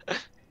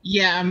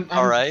 Yeah, I'm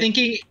All right.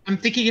 thinking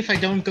if I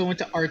don't go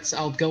into arts,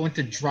 I'll go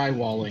into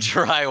drywalling.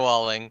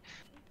 Drywalling.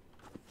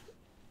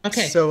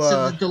 Okay, So,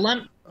 so the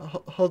dilemma.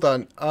 Hold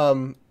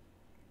on.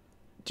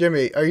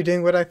 Jimmy, are you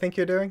doing what I think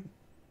you're doing?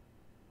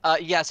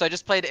 Yeah, so I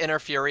just played Inner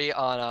Fury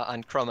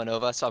on Chroma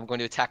Nova, so I'm going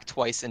to attack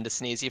twice into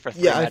Sneezy for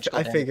 3 Yeah, magical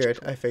I damage. figured.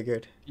 I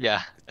figured.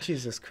 Yeah.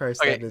 Jesus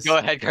Christ, Okay, that is go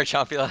ahead,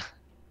 Garchompula.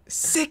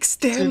 6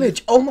 So the,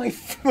 damage. Oh my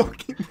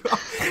fucking god!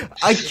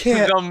 I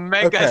can't. The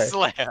Mega Okay.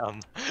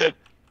 Slam.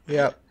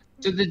 Yep.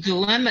 so the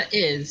dilemma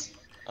is,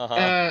 Uh-huh.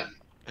 uh,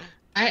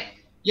 I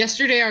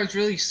yesterday I was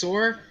really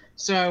sore,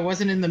 so I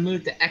wasn't in the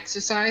mood to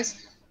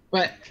exercise,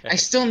 but I Okay.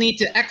 still need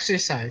to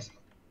exercise.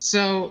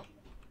 So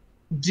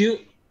do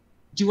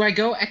do I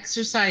go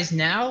exercise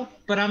now?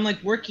 But I'm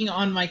like working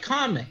on my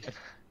comic,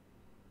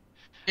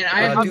 and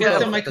I haven't Do worked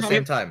both on my at the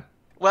same comic. time.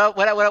 Well,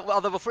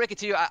 although before I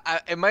continue,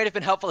 it might have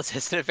been helpful to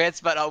assist in advance,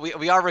 but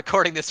we are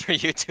recording this for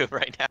YouTube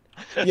right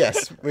now.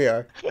 Yes, we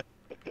are.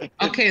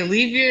 Okay,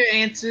 leave your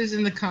answers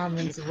in the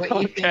comments of what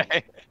you think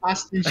Okay.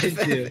 Austin should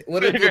do.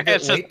 Would it be a Your bit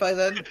answer- late by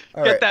then?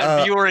 All Get right.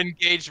 that viewer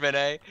engagement,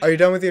 eh? Are you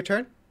done with your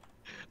turn?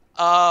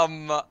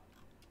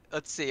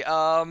 Let's see.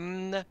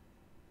 Okay,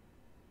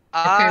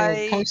 I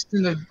we'll post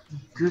in the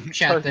group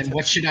chat then.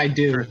 What should I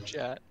do? Group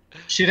chat.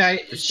 Should I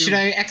Just should do-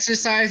 I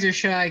exercise or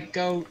should I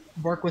go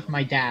work with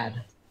my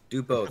dad?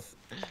 Do both.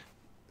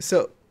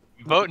 So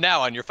Vote now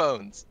on your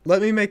phones.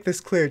 let me make this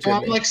clear, So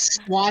I'm Jimmy. like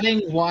squatting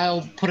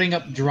while putting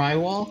up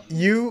drywall.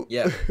 You,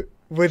 Yeah.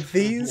 with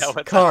these Yeah,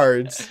 what's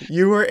cards,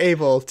 you were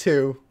able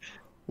to,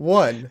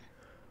 1,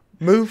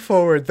 move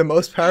forward the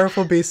most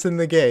powerful beast in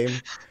the game.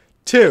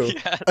 2,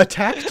 Yeah.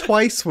 attack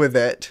twice with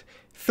it.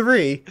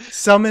 3,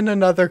 summon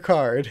another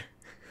card.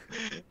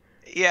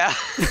 Yeah.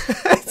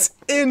 That's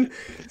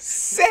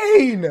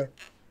insane!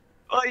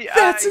 Well, yeah,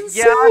 That's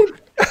insane!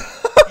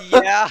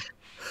 Yeah.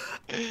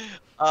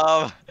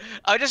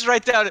 I'll just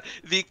write down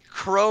the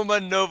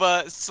Chroma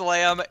Nova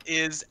Slam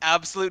is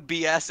absolute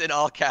BS in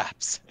all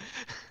caps.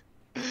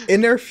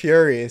 Inner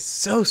Fury is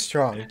so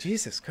strong.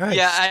 Jesus Christ.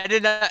 Yeah, I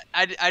did not.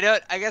 I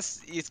don't. I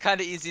guess it's kind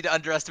of easy to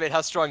underestimate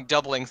how strong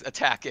doubling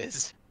attack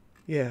is.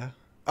 Yeah.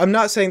 I'm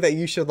not saying that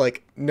you should,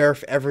 like,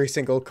 nerf every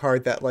single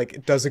card that,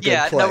 like, does a good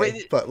Yeah, no,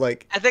 play, but,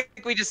 like... I think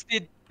we just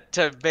need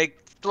to make.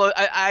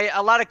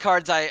 A lot of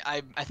cards.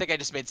 I think I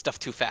just made stuff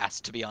too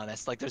fast. To be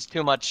honest, like there's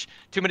too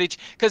many.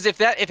 Because if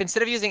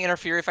instead of using Inner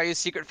Fury, if I use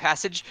Secret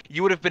Passage,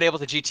 you would have been able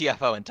to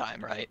GTFO in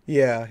time, right?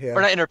 Yeah, yeah.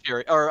 Or not Inner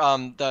Fury, or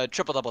the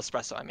triple double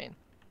espresso. I mean.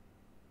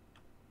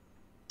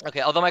 Okay,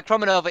 although my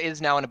Chroma Nova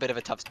is now in a bit of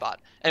a tough spot.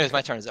 Anyways,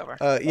 my turn is over.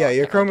 Yeah,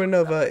 your Okay. Chroma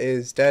Nova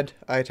is dead.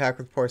 I attack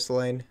with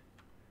Porcelain.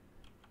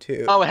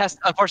 Oh, it has.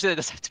 Unfortunately, it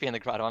does have to be in the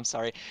grotto. I'm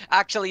sorry.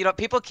 Actually,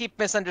 people keep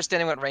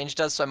misunderstanding what range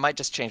does, so I might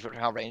just change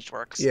how ranged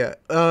works. Yeah,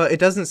 it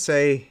doesn't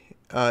say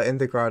in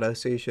the grotto,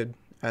 so you should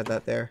add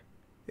that there.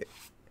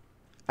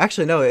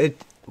 Actually, no.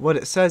 What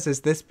it says is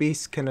this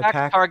beast can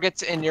attack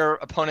targets in your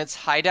opponent's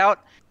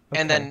hideout,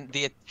 and Okay. then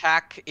the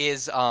attack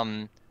is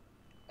to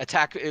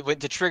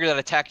trigger that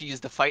attack. You use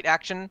the fight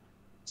action.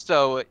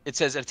 So it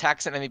says it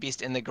attacks an enemy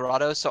beast in the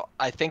grotto. So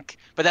I think,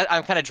 but that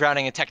I'm kind of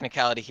drowning in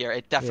technicality here.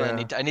 It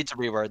definitely Yeah. I need to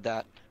reword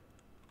that.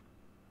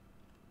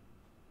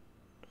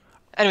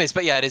 Anyways,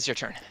 but yeah, it is your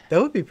turn.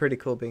 That would be pretty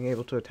cool, being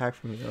able to attack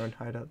from your own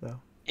hideout, though.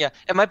 Yeah,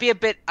 it might be a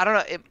bit. I don't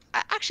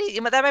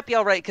know. That might be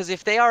all right because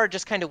if they are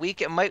just kind of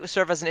weak, it might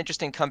serve as an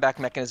interesting comeback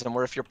mechanism.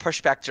 Where if you're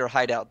pushed back to your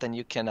hideout, then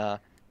you can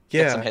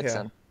get some hits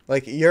in.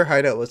 Like, your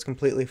hideout was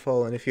completely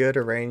full, and if you had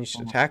a ranged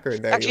attacker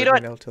there, Actually, you you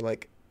would know have been able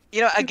to, like...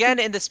 Again,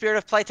 in the spirit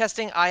of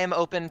playtesting, I am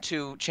open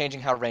to changing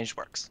how ranged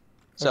works.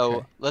 So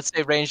Okay. let's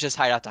say ranged is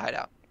hideout to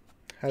hideout,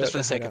 hideout just for to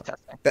the sake hideout.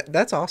 of testing.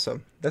 That's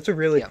awesome. That's a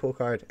really Yeah. cool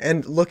card.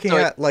 And looking So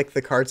at, like,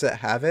 the cards that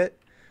have it,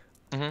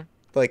 Mhm.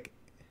 like,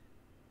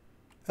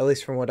 at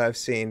least from what I've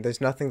seen,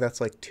 there's nothing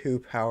that's, like, too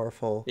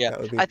powerful Yeah,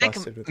 that would be I think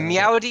busted without it.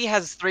 Meowdy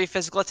has 3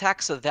 physical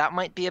attacks, so that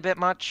might be a bit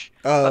much.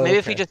 Oh, But maybe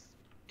okay.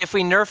 if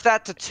we nerf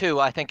that to 2,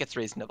 I think it's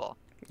reasonable.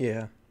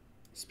 Yeah.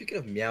 Speaking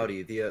of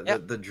Meowdy,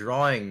 Yep. the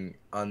drawing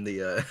on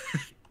the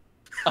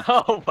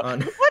Oh,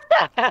 on what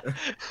the heck?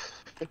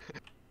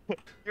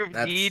 You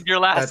That's- need your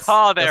last that's-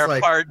 haul that's there,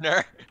 like-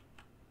 partner.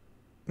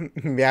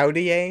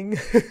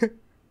 Meowdyang?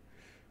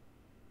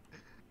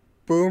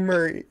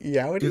 Boomer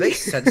Yowdy? do they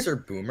censor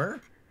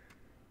Boomer?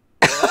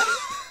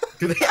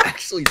 Do they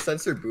actually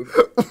censor Boomer?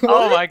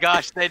 Oh my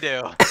gosh, they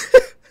do.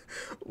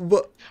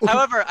 What?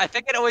 However, I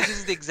think it always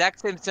uses the exact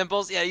same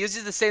symbols. Yeah, it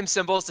uses the same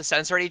symbols to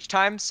censor it each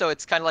time, so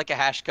it's kind of like a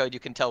hash code. You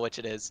can tell which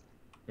it is.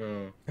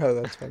 Oh. Oh,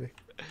 that's funny.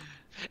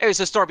 Anyway,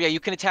 so Storm, yeah, you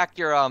can attack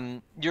your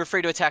you're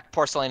free to attack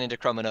Porcelain into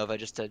Chroma Nova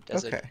just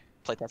as Okay.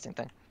 a playtesting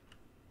thing.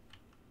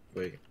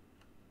 Wait.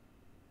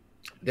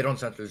 They don't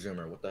censor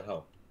Zoomer. What the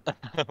hell?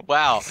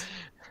 Wow.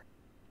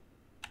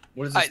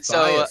 What is Alright, this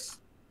so, bias?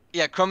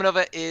 Yeah, Chroma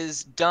Nova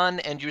is done,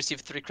 and you receive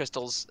 3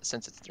 crystals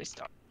since it's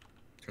 3-star.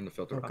 Turn the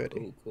filter Oh, off.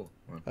 goody. Cool,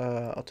 cool.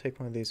 I'll take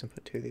one of these and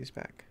put 2 of these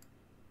back.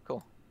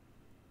 Cool.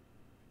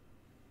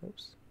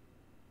 Oops.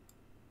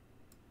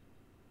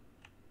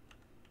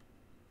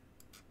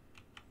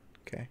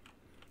 Okay.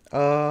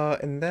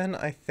 And then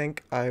I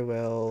think I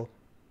will...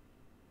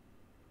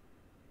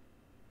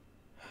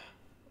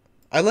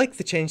 I like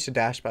the change to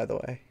dash, by the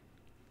way.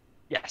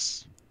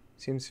 Yes.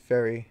 Seems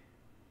very...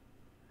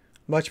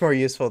 Much more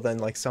useful than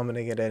like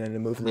summoning it in and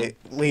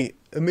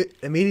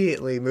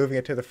immediately moving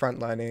it to the front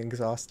line and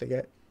exhausting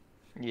it.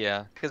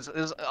 Yeah, because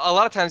a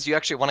lot of times you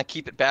actually want to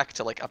keep it back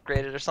to like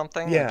upgrade it or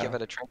something and give Yeah.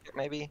 it a trinket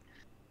maybe.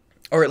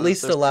 Or So at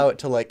least allow it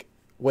to like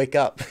wake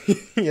up,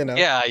 you know?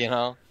 Yeah, you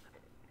know.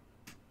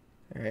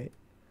 All right.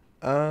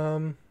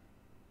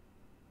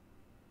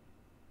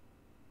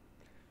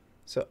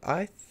 So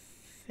I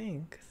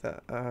think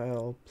that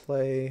I'll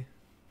play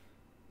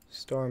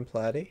Storm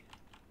Platy.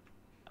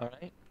 All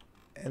right.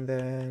 And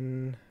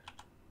then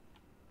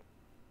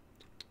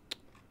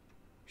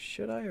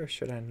should I or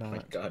should I Oh my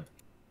not? god.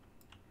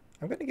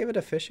 I'm gonna give it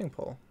a fishing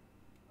pole.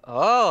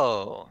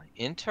 Oh,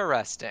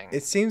 interesting.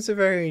 It seems a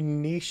very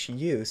niche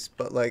use,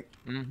 but like,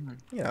 Mm-hmm.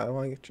 you know, I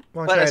want to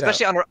But try it out.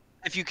 especially on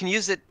if you can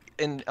use it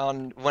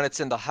on when it's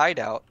in the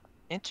hideout.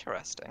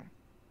 Interesting.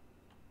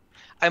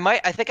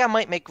 I think I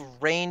might make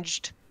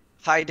ranged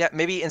hideout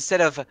maybe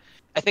instead of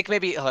I think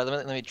maybe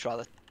let me draw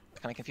this. It's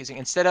kind of confusing.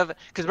 Instead of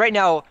because right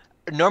now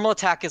normal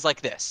attack is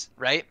like this,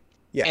 right?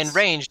 Yes. And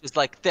ranged is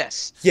like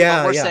this. Yeah,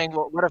 But we're yeah. saying,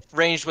 well, what if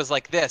ranged was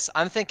like this?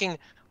 I'm thinking,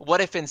 what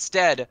if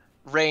instead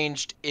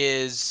ranged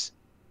is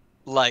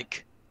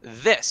like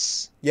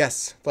this?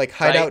 Yes, like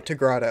hideout Right? to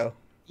grotto.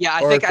 Yeah,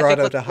 Or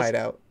grotto to let's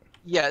hideout.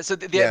 yeah. So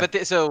Yeah.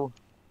 so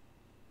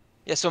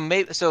yeah. So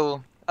maybe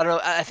so I don't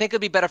know. I think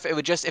it'd be better if it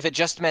would just if it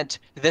just meant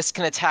this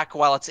can attack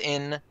while it's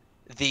in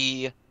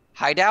the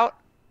hideout.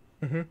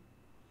 Mm-hmm.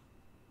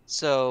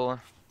 So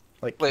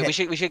Like wait, we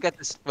should get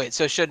this. Wait,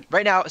 so should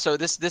right now? So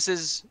this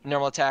is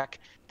normal attack.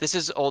 This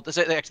is old.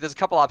 So actually, there's a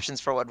couple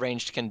options for what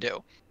ranged can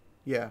do.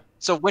 yeah.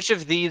 So which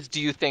of these do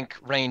you think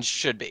ranged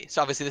should be?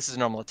 So obviously this is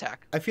normal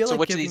attack. I feel so like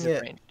which of giving these is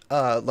it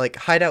ranged? like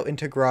hideout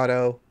into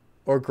grotto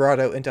or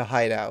grotto into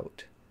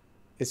hideout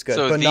is good,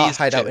 So but not these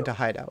hideout two. into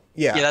hideout.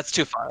 Yeah. Yeah, that's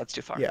too far. That's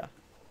too far. Yeah.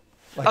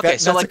 Like Okay,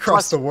 that's so like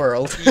across plus- the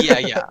world. Yeah,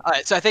 yeah. All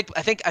right, so I think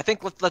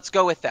let's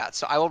go with that.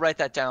 So I will write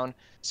that down.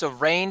 So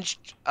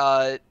ranged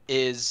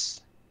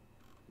is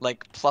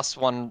like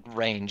 +1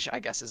 range, I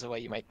guess is the way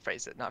you might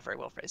phrase it. Not very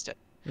well phrased it.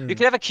 You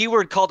could have a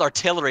keyword called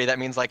artillery that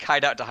means like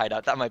hideout to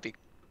hideout. That might be.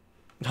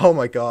 Oh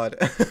my god.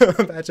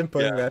 Imagine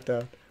putting Yeah. that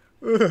down.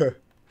 Ugh.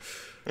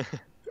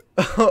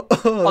 Oh,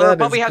 Although that it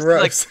probably is has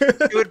gross.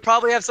 it would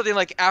probably have something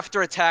like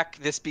after attack,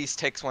 this beast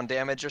takes 1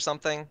 damage or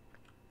something.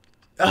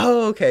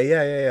 Oh, okay.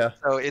 Yeah, yeah, yeah.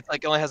 So it's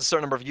like only has a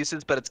certain number of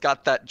uses, but it's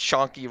got that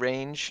chonky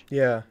range.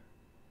 Yeah.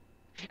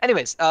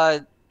 Anyways,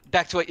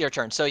 back to your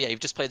turn. So yeah, you've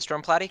just played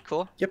Storm Platy.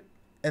 Cool. Yep.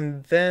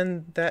 And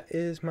then that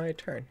is my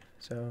turn.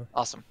 So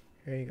Awesome.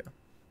 here you go.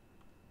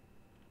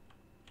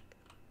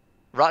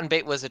 Rotten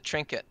Bait was a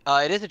trinket.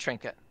 It is a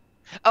trinket.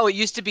 Oh, it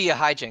used to be a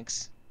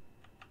hijinks.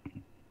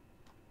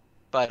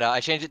 But I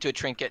changed it to a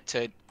trinket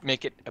to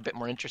make it a bit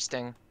more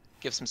interesting.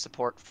 Give some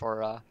support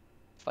for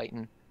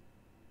fighting.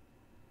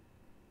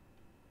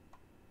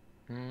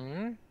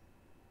 Alright,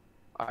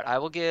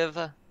 I'll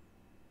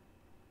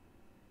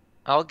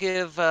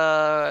give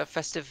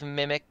Festive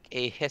Mimic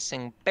a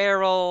hissing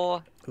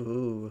barrel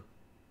Ooh.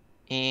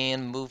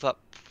 and move up.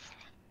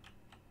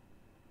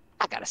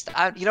 I gotta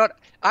stop. You know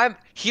what?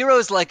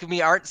 Heroes like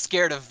me aren't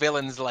scared of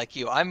villains like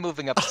you. I'm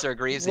moving up Sir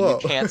Greaves and you Whoa.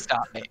 can't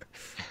stop me.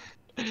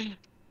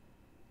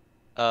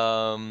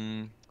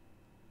 I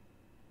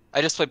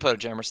just played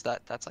Potojammer, so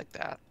that's like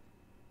that.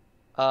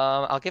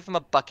 I'll give him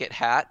a bucket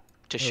hat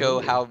to show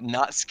Ooh. how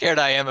not scared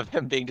I am of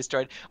him being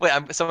destroyed. Wait,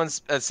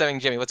 someone's sending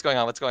Jimmy. What's going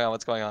on? What's going on?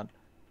 What's going on?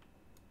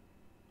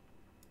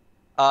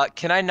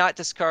 Can I not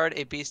discard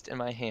a beast in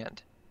my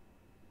hand?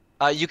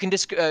 You can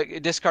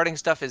discarding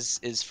stuff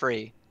is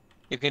free.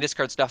 You can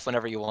discard stuff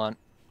whenever you want.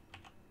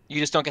 You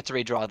just don't get to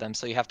redraw them,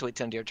 so you have to wait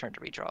till the end of your turn to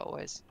redraw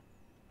always.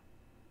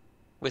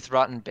 With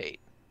Rotten Bait.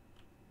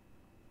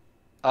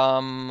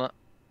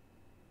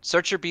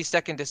 Search your beast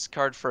deck and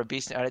discard for a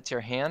beast and add it to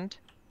your hand.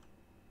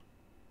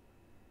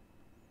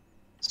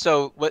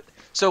 So what?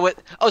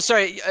 Oh,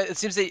 sorry. It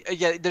seems that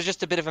yeah, there's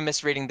just a bit of a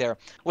misreading there.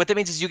 What that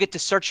means is you get to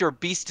search your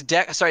beast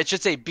deck. Sorry, it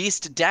should say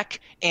beast deck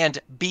and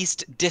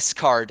beast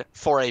discard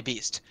for a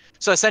beast.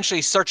 So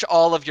essentially, search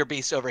all of your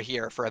beasts over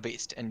here for a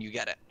beast, and you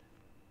get it.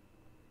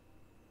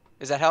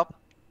 Does that help?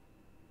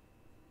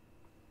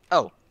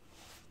 Oh.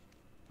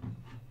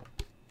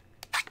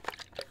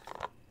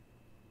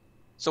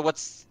 So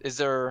is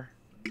there?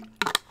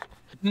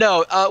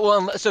 No.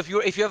 Well, so if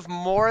you have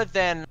more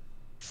than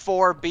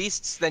 4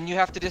 beasts, then you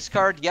have to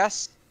discard,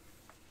 yes.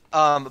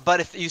 But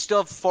if you still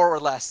have 4 or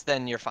less,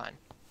 then you're fine.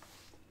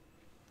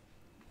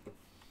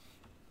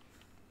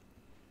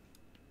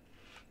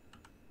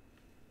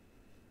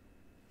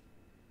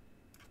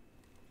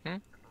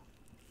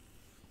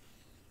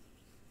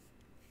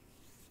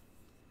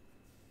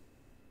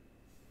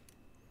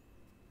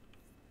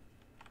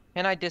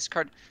 Can I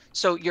discard?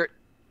 So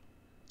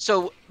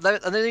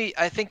let me.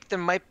 I think there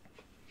might.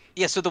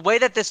 Yeah. So the way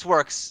that this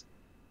works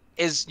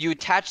is you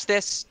attach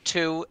this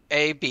to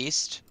a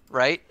beast,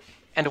 right?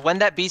 And when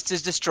that beast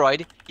is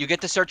destroyed, you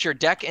get to search your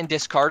deck and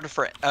discard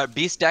for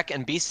beast deck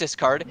and beast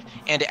discard,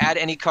 and add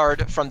any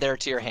card from there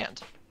to your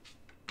hand.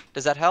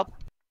 Does that help?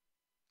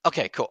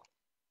 Okay, cool.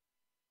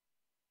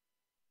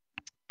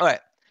 All right.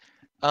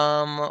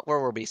 Where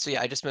were we? So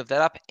yeah, I just moved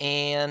that up,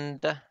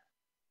 and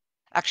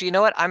actually, you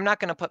know what? I'm not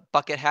gonna put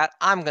bucket hat.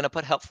 I'm gonna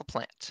put helpful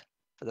plant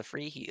for the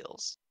free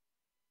heals.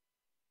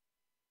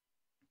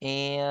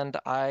 And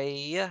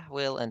I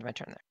will end my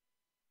turn there.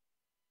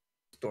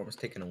 Storm's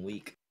taking a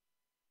week.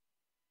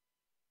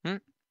 Oh,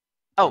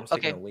 Storm's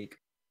taking okay, a week.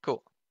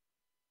 cool.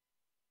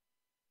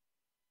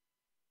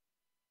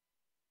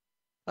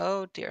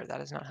 Oh dear,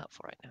 that is not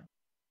helpful right now.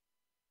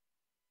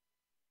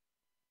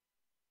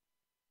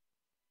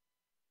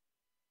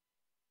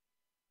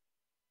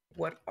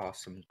 What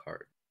awesome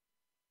card.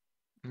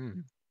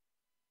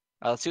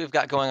 Let's see what we've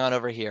got going on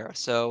over here.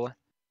 So it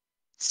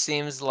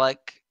seems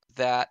like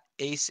that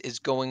Ace is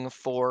going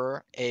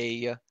for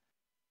a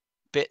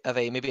bit of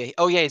a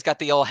oh yeah, he's got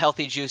the old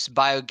healthy juice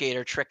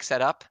biogator trick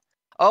set up.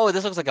 Oh,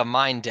 this looks like a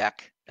mine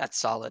deck. That's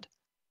solid.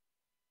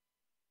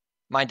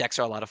 Mine decks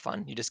are a lot of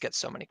fun. You just get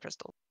so many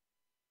crystals.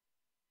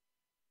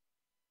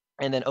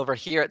 And then over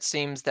here, it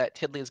seems that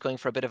Tiddly is going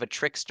for a bit of a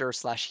trickster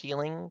slash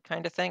healing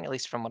kind of thing, at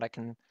least from what I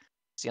can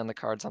see on the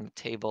cards on the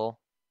table.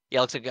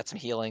 Yeah, looks like we got some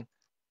healing.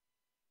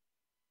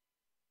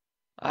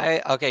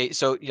 Okay,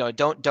 so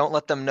don't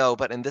let them know,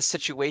 but in this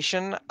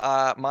situation,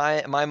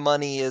 my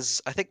money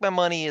is, I think my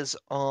money is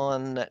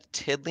on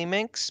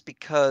tiddlyminks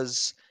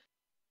because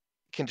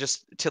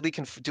Tiddly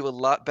can do a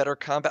lot better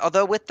combat.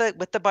 Although with the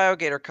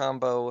biogator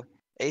combo,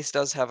 Ace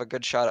does have a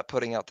good shot at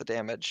putting out the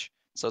damage,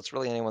 so it's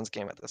really anyone's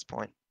game at this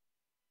point.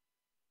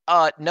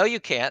 No, you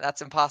can't.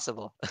 That's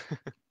impossible.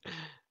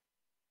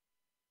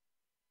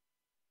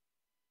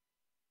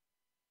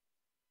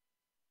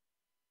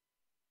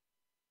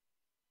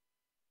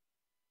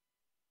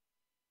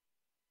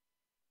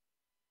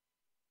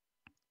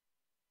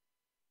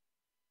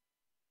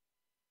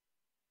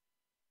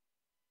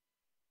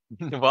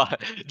 Well,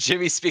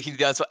 Jimmy speaking to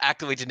the audience while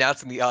actively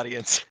denouncing the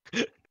audience.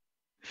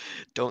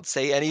 Don't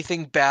say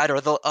anything bad or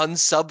they'll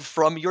unsub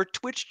from your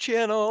Twitch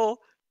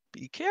channel.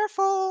 Be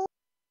careful.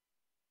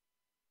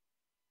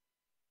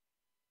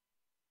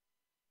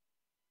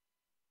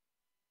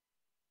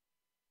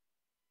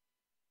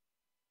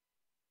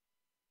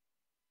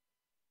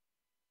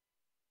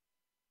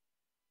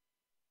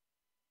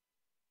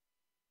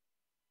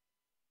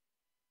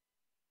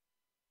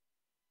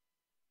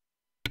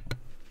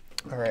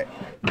 All right.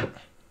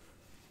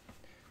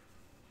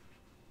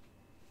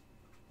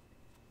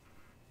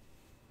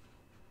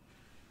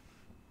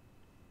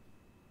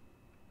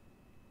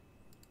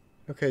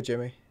 Okay,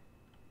 Jimmy.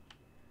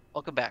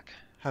 Welcome back.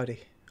 Howdy.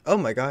 Oh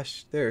my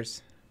gosh,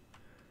 there's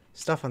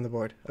stuff on the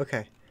board.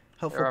 Okay.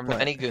 Helpful There are plant.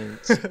 many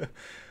goons.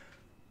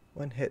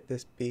 One hit,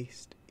 this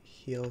beast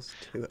heals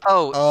 2.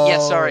 Oh, yeah,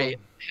 sorry.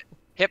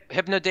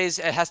 Hypno Daze,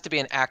 it has to be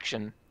an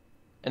action.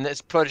 And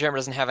this Protojammer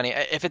doesn't have any.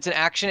 If it's an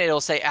action,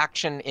 it'll say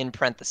action in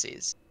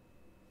parentheses.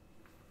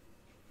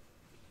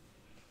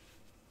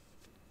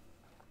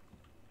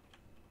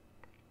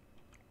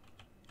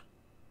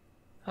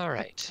 All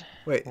right.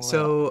 Wait, Well.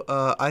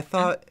 so I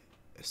thought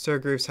Sir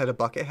Grooves had a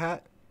bucket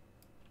hat.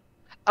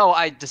 Oh,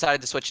 I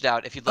decided to switch it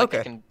out. If you'd like, Okay.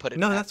 I can put it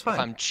No, back that's fine. if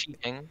I'm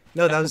cheating.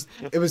 No,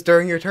 it was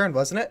during your turn,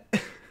 wasn't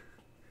it?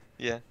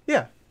 Yeah.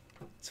 Yeah.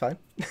 It's fine.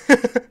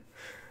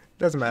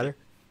 Doesn't matter.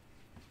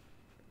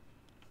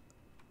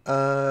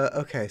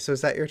 Okay, so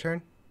is that your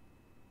turn?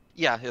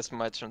 Yeah, yes,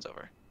 my turn's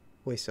over.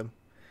 Waste them.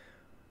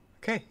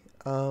 Okay,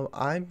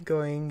 I'm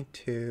going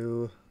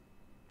to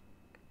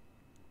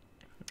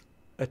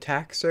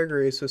attack Sir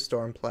Grooves with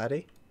Storm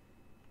Platy.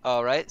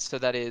 All right, so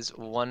that is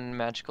 1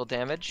 magical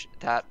damage.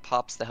 That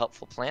pops the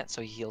helpful plant,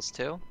 so he heals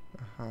 2.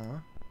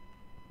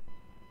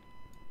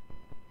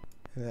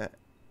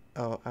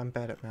 Oh, I'm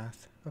bad at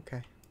math.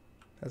 Okay,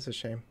 that's a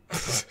shame.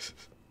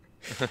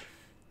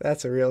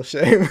 That's a real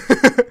shame.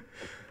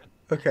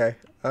 Okay.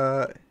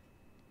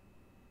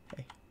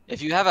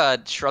 If you have a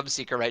Shrub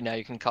Seeker right now,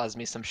 you can cause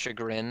me some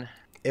chagrin.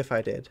 If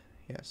I did,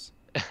 yes.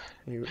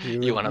 You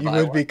buy would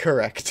one. be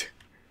correct.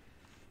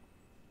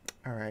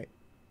 All right.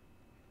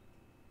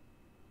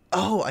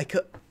 Oh, I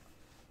could.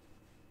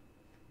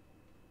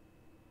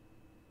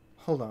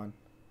 Hold on.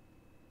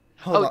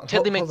 Hold on.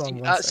 Tiddlyminks. Hold on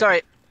one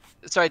second.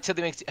 Sorry,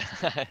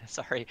 Tiddlyminks.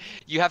 Sorry,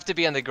 you have to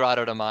be on the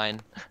Grotto to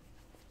mine.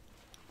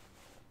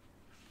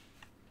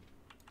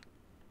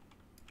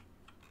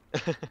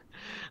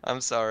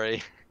 I'm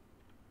sorry.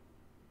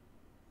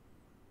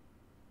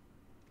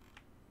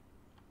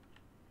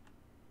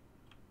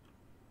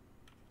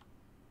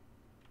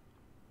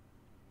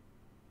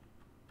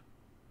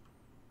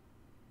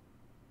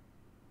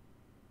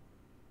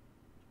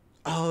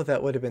 Oh,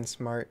 that would have been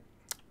smart.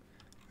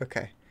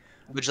 Okay.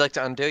 Would you like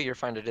to undo? You're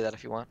fine to do that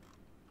if you want.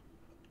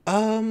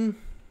 Nah.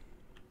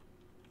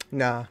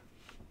 No,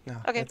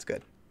 Okay. that's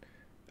good.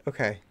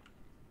 Okay.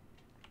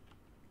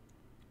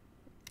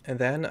 And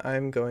then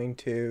I'm going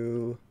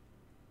to...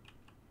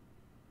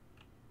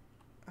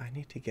 I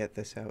need to get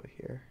this out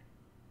here.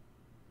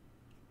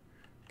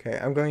 Okay,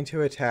 I'm going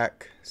to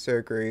attack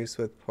Sir Grooves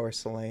with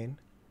Porcelain.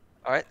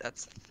 All right,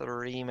 that's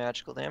 3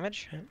 magical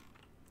damage.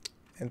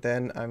 And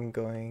then I'm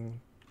going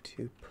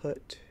to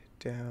put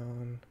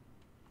down...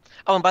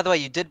 Oh, and by the way,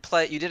 you did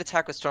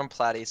attack with Storm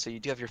Platy, so you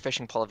do have your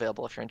fishing pole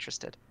available if you're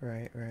interested.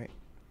 Right, right.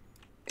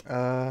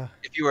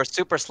 If you were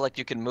super slick,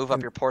 you can move up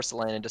And- your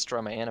porcelain and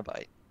destroy my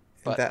Anabite.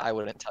 and But that I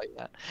wouldn't tell you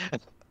that.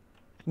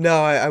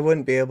 no, I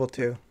wouldn't be able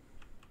to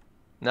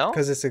No?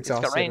 because it's It's got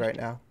exhausted range. right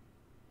now.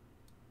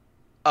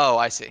 Oh,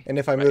 I see. And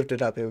if I Right. moved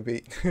it up, it would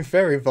be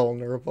very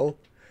vulnerable.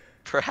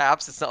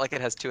 Perhaps it's not like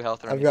it has 2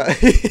 health or I've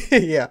anything.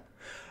 got yeah.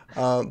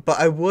 But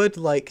I would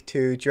like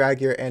to drag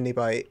your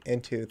Antibite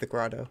into the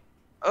grotto.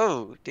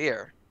 Oh,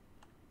 dear.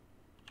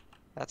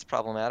 That's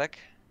problematic.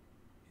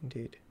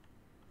 Indeed.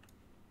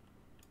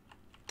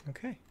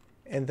 Okay.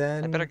 And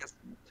I better then get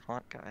some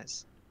taunt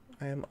guys.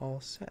 I am all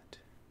set.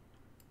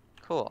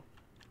 Cool.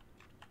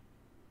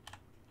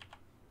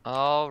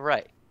 All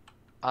right.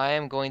 I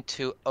am going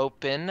to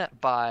open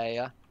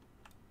by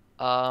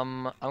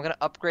I'm gonna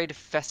upgrade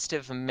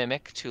Festive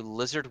Mimic to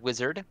Lizard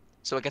Wizard,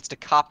 so it gets to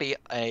copy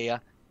a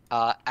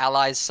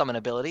ally's summon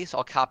ability. So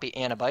I'll copy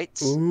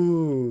Anabites.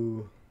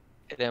 Ooh,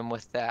 Hit him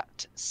with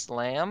that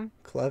slam.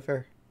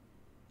 clever.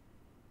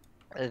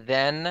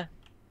 Then,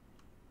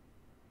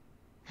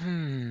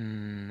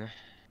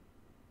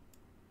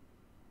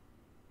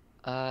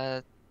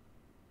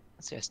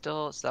 let's see.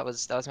 So that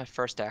was my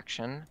first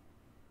action.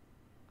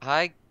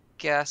 I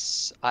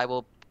guess I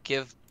will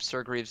give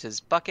Sir Greaves his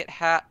bucket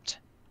hat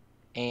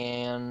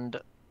and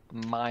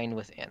mine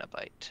with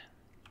Anabite.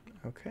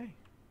 Okay.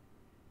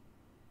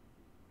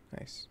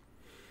 Nice.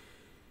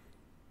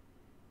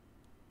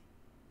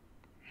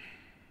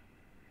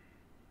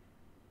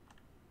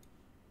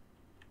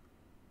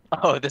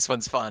 Oh, this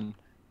one's fun.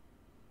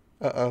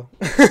 Uh-oh.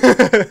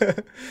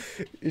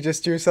 You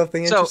just drew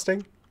something So-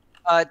 interesting?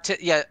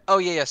 Yeah. Oh,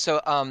 yeah.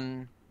 So,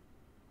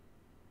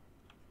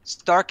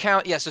 star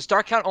count. Yeah. So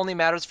star count only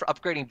matters for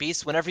upgrading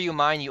beasts. Whenever you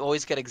mine, you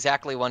always get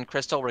exactly 1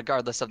 crystal,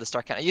 regardless of the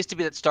star count. It used to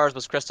be that stars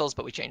was crystals,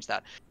 but we changed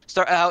that.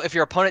 If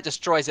your opponent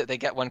destroys it, they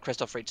get 1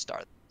 crystal for each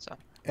star. So.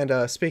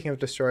 And speaking of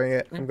destroying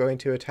it, I'm going Oh.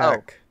 to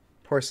attack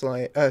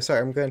Porcelain. Sorry,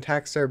 I'm going to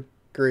attack Sir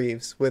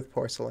Greaves with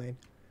Porcelain.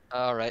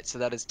 All right. So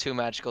that is 2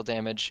 magical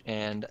damage,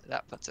 and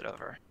that puts it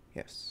over.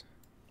 Yes.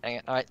 Dang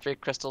it. All right. 3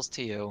 crystals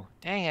to you.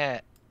 Dang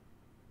it.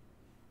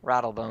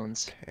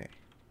 Rattlebones. Okay.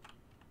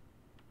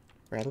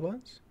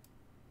 Rattlebones?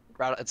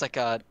 It's like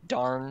a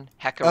darn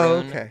Oh,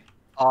 heckaroon. okay.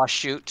 Aw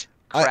shoot.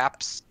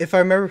 Craps. If I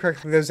remember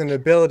correctly, there's an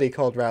ability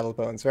called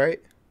Rattlebones, right?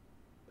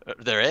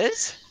 There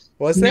is?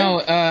 Was there? No,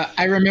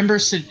 I remember.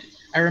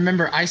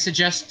 I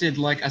suggested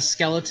like a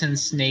skeleton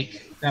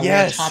snake that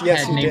Yes, wore a top yes,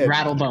 head you named did.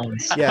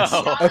 Rattlebones. Yes.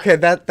 Oh. Okay,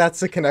 that's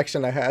the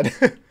connection I had.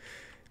 The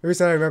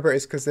reason I remember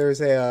is because there was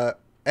a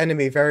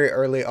enemy very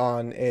early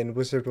on in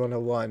Wizard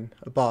 101,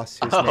 a boss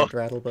who's Oh. named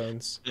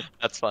Rattlebones.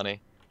 That's funny.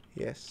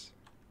 Yes.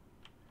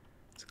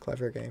 It's a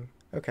clever game.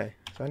 Okay,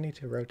 so I need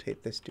to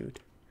rotate this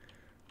dude.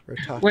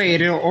 Rotate. Wait,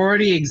 it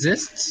already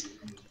exists?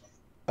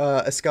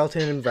 A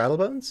skeleton in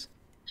Rattlebones?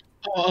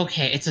 Oh,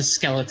 okay, it's a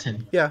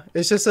skeleton. Yeah,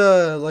 it's just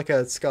like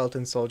a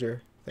skeleton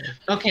soldier thing.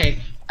 Okay,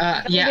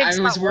 yeah, makes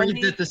I was not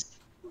worried Wendy.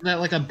 that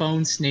like a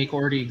bone snake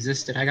already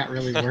existed. I got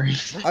really worried.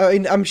 I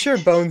mean, I'm sure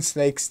bone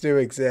snakes do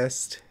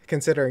exist,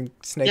 considering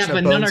snakes Yeah, have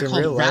but none bones are in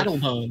real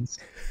called life. rattlebones.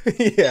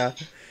 Yeah.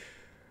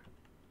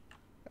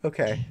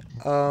 Okay.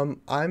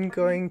 I'm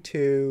going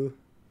to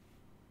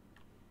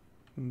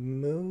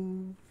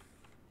move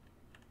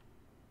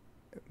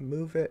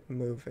it. I'm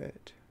going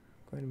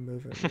to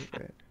move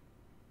it.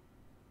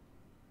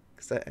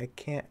 Because I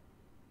can't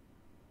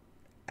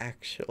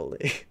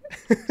actually.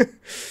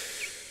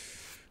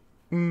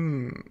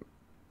 Man.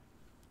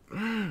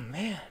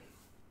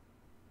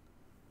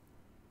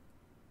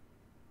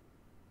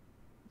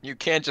 You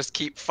can't just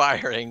keep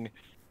firing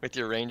with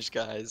your ranged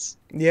guys.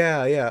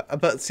 Yeah.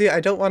 But see, I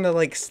don't want to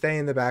like stay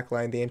in the back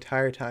line the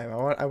entire time.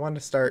 I want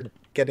to start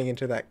getting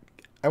into that.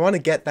 I want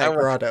to get that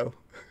grotto.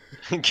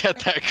 Get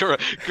that,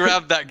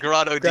 grab that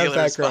grotto Grab that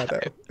dealer's grotto.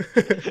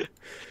 vibe.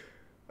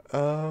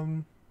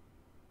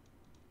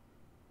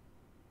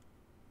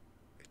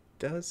 It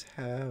does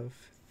have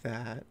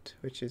that,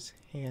 which is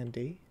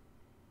handy.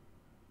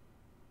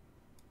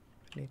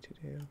 I need to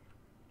do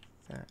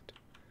that.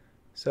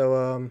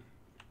 So,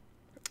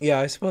 yeah,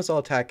 I suppose I'll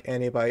attack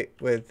Antibite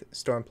with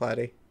Storm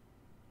Platy.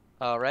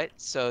 All right,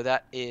 so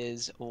that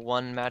is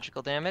 1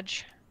 magical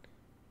damage.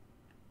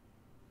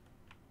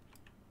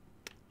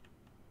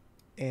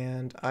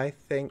 And I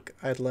think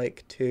I'd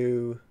like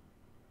to...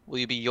 Will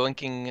you be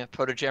yoinking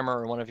Protojammer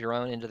or one of your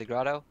own into the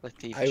grotto with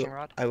the fishing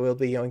rod? I will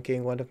be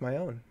yoinking one of my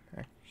own.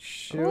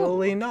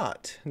 Actually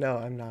not. No,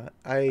 I'm not.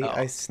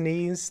 I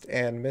sneezed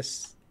and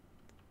missed...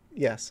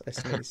 Yes, I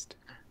sneezed.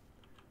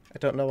 I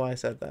don't know why I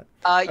said that.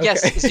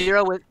 Yes, Okay.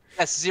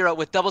 Zero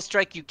with double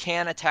strike. You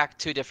can attack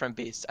 2 different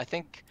beasts. I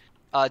think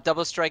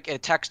double strike it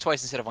attacks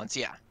twice instead of once.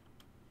 Yeah.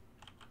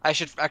 I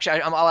should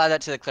actually. I'll add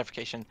that to the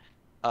clarification.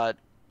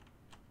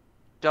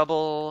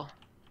 Double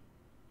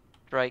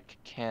strike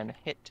can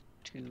hit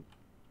 2.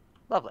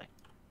 Lovely.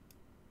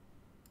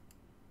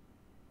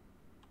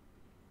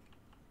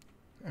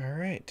 All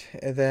right,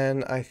 and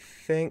then I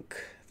think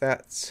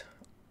that's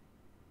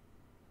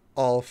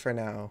all for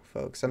now,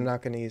 folks. I'm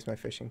not going to use my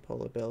fishing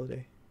pole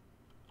ability.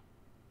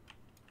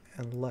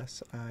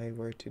 Unless I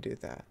were to do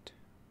that.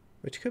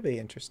 Which could be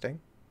interesting.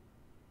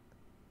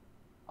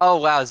 Oh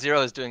wow,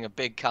 Zero is doing a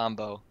big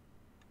combo.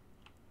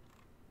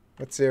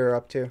 What's Zero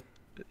up to?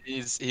 He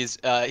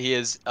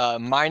is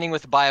mining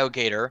with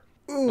Biogator,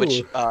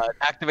 which Ooh.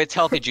 activates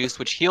Healthy Juice,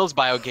 which heals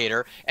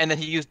Biogator, and then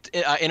he used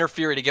Inner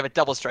Fury to give it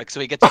double strike, so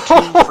he gets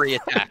 2 free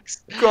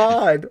attacks.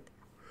 God.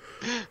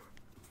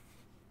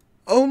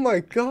 Oh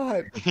my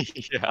god.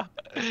 Yeah.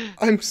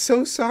 I'm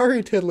so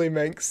sorry,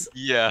 tiddlyminks.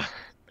 Yeah.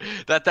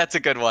 That's a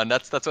good one.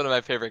 That's one of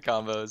my favorite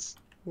combos.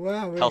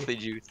 Wow. Healthy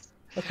Juice.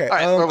 Okay. All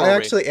right, where were I we?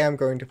 actually am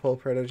going to pull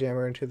Proto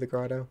Jammer into the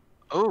grotto.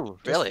 Oh,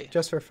 really?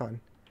 Just for fun.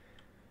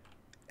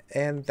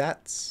 And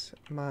that's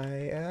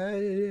my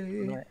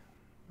oh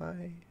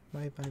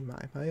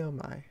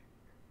my.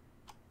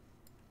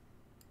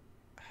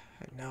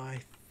 No,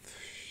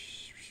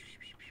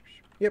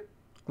 Yep,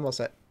 I'm all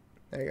set.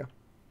 There you go.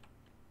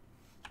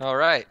 All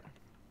right.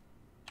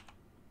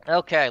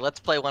 Okay, let's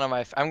play one of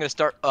my. I'm gonna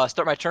start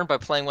my turn by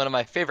playing one of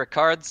my favorite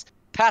cards.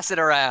 Pass it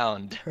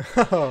around.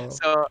 Oh.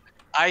 So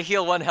I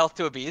heal 1 health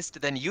to a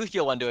beast, then you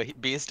heal 1 to a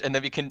beast, and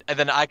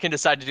then I can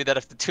decide to do that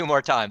up to 2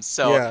 more times.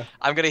 So Yeah.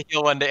 I'm gonna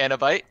heal 1 to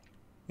Anabite,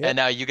 Yep. and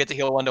now you get to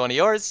heal 1 to one of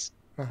yours.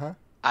 Uh-huh.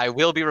 I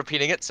will be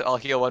repeating it, so I'll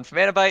heal 1 from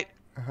Anabite,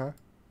 Uh-huh.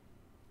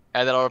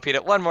 and then I'll repeat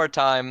it 1 more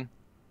time,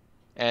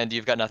 and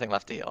you've got nothing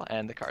left to heal,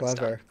 and the card's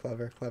done.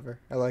 Clever.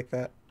 I like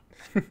that.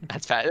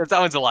 That's fat. That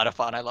one's a lot of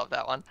fun. I love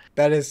that one.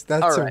 That's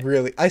All right.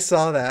 really. I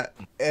saw that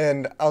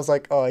and I was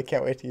like, oh, I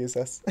can't wait to use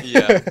this.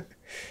 Yeah.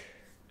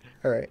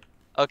 All right.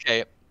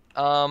 Okay.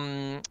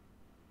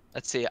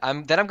 Let's see.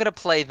 I'm gonna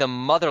play the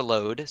Mother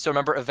Load. So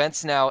remember,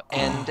 events now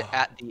end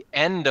at the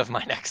end of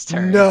my next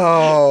turn.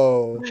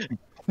 No.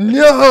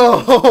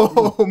 No.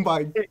 Oh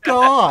my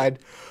god.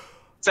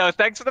 So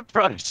thanks for the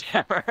Proto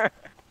Jammer.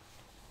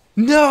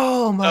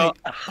 No, my. So,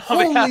 I'll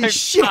be Holy having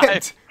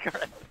shit.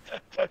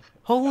 5.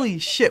 Holy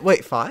shit.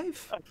 Wait,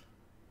 5?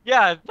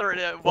 Yeah,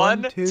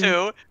 1, 2.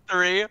 2,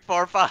 3,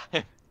 4, 5.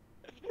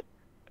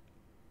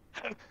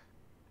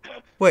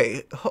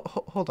 Wait,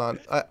 hold on.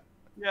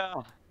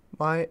 Yeah.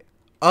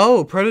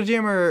 Oh, Proto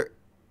Jammer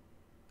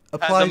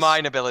Has a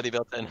mine ability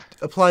built in.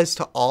 applies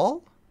to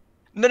all?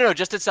 No,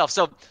 just itself.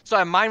 So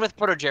I mine with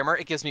Proto Jammer.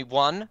 It gives me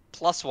 1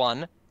 +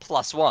 1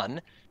 +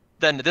 1.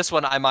 Then this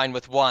one I mine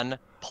with 1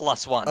 + 1.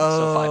 So 5.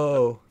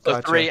 Oh, So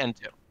gotcha. 3 and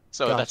 2.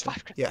 So Gotcha. that's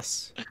 5.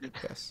 Yes.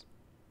 Yes.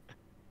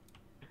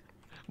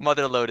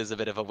 Mother Load is a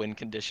bit of a win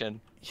condition.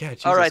 Yeah,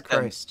 Jesus All right,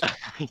 Christ.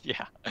 Then.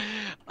 Yeah.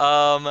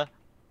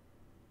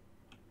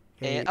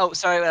 Hey. And, oh,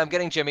 sorry, I'm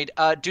getting jimmied.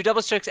 Do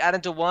double strikes add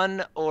into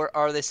 1, or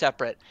are they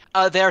separate?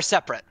 They are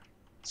separate.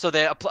 So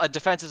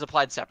defense is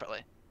applied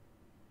separately.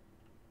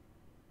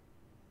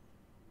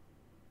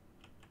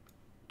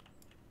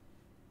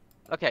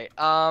 Okay.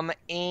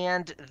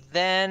 And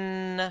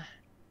then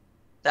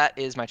that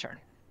is my turn.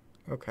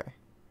 Okay.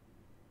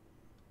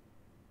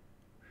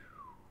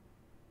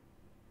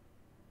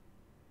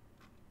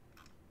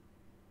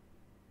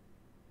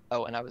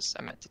 Oh, and I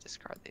meant to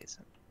discard these.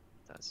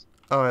 It does.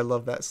 Oh, I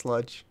love that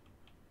sludge.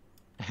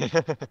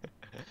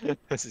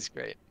 This is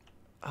great.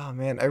 Oh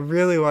man, I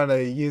really want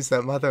to use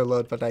that mother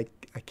load, but I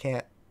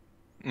can't.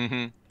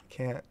 Mm-hmm.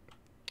 Can't.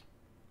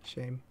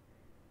 Shame.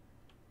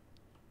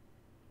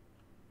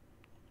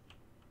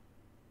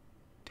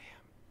 Damn.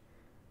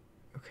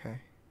 Okay.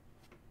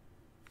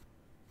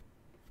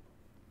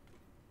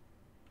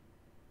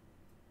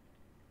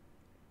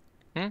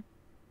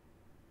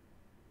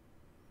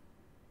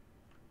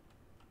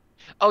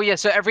 Oh yeah,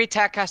 so every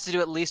attack has to do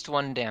at least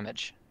 1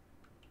 damage.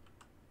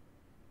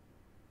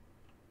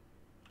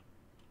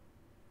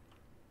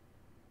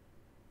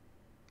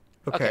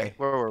 Okay.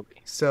 Where were we?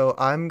 So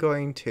I'm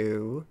going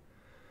to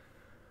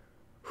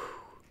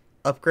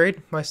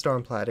upgrade my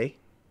Storm Platy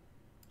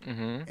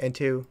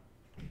into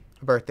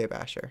a Birthday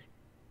Basher.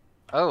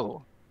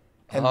 Oh.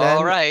 And All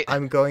then right.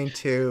 I'm going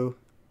to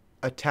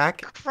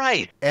attack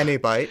Right.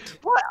 Anybite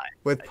What?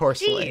 with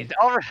Porcelain. Jeez.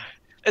 All right.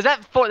 Is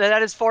that 4?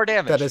 That is 4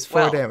 damage. That is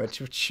 4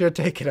 damage, which should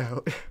take it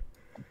out.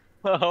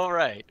 All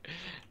right.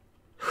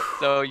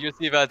 So you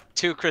receive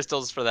 2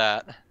 crystals for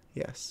that.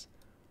 Yes.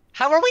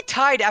 How are we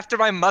tied after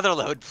my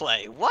Motherload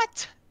play?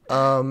 What?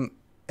 And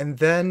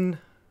then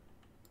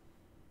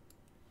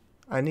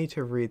I need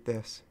to read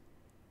this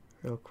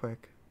real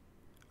quick.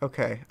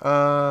 Okay.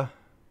 Oh,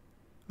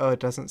 it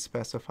doesn't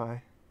specify.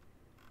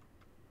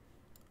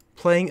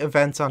 Playing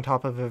events on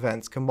top of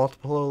events. Can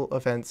multiple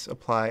events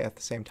apply at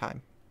the same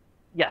time?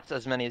 Yes,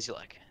 as many as you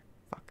like.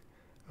 Fuck.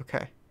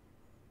 Okay.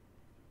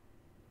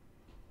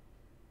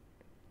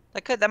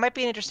 That might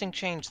be an interesting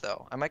change,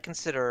 though. I might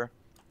consider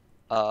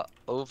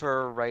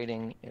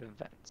overwriting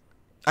events.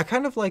 I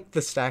kind of like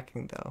the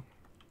stacking, though.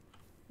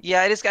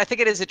 Yeah, it is. I think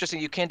it is interesting.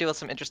 You can do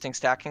some interesting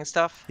stacking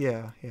stuff.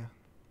 Yeah. Yeah,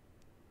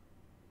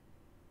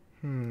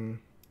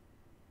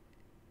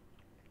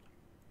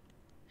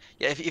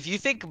 if you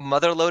think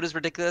Motherload is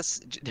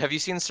ridiculous, have you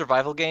seen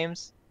survival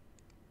games?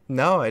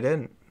 No, I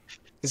didn't.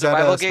 Is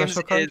Survival that a games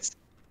special card?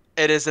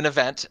 It is an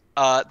event.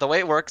 The way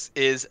it works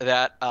is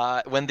that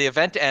when the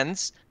event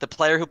ends, the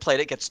player who played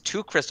it gets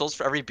 2 crystals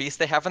for every beast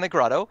they have in the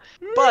grotto.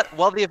 But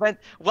while the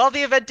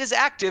event is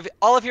active,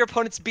 all of your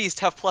opponent's beasts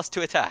have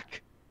 +2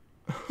 attack.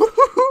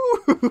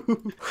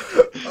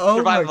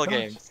 Oh my Survival gosh.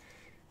 games.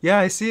 Yeah,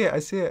 I see it. I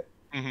see it.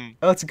 Mm-hmm.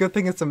 Oh, it's a good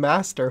thing it's a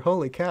master.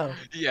 Holy cow.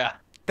 Yeah.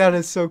 That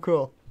is so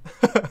cool.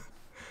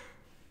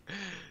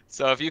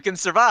 So if you can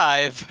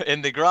survive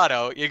in the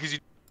grotto, because you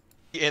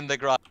in the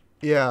grotto.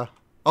 Yeah.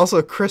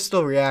 Also,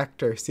 crystal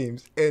reactor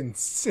seems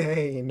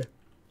insane.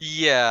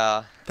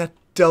 Yeah. That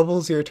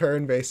doubles your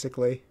turn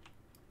basically.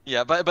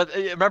 Yeah, but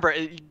remember,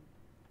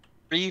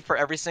 3 for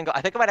every single.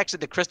 I think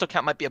the crystal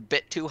count might be a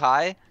bit too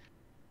high.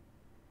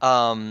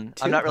 I'm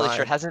not really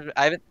sure. Too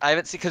I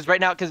haven't seen, because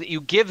right now, because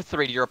you give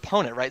 3 to your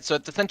opponent, right? So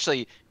it's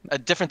essentially a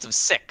difference of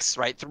 6,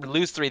 right?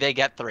 Lose 3, they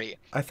get 3.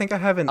 I think I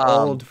have an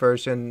old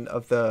version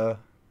of the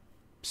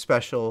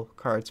special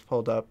cards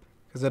pulled up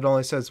because it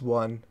only says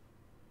 1.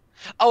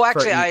 Oh,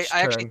 actually, for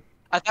each turn.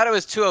 I thought it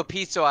was 2 OP,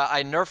 so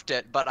I nerfed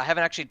it, but I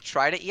haven't actually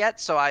tried it yet,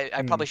 so I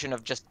probably shouldn't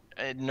have just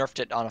nerfed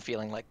it on a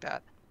feeling like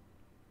that.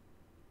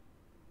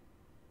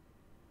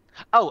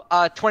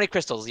 Oh, 20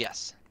 crystals,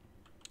 yes.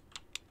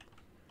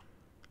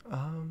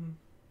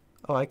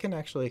 Oh, I can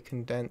actually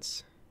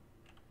condense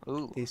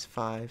Ooh. these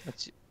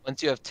 5.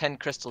 Once you have 10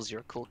 crystals, you're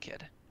a cool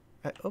kid.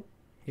 Oh,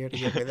 here to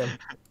give me them.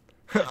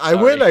 I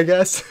win, I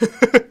guess.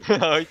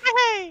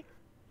 Yay!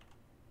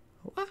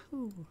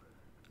 Wahoo.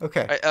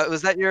 Okay.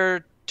 Was that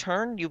your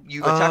turn? You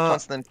attacked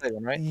once and then played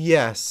one, right?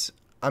 Yes.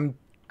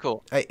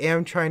 Cool. I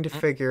am trying to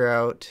figure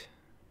out.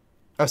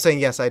 I was saying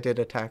yes, I did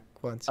attack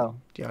once. Oh.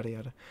 Yada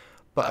yada.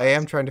 But I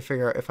am trying to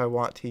figure out if I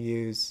want to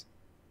use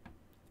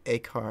a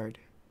card.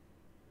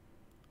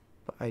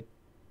 But I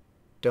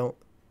don't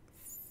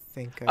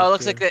think I Oh, it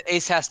looks do. like the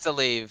ace has to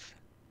leave.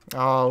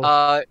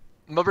 Oh.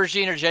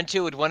 Mobergine or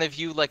Gentoo, would one of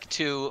you like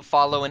to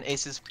follow in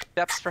Ace's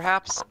steps,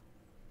 perhaps?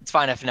 It's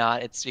fine if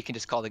not. We can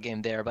just call the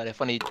game there. But if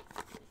one of you,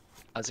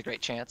 that's a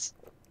great chance.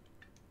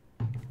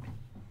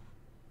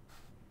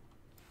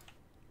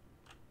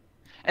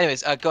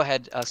 Anyways, go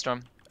ahead,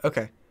 Storm.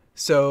 Okay.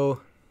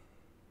 So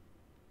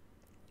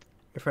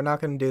if we're not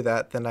going to do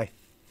that, then I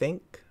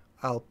think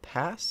I'll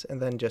pass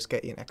and then just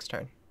get you next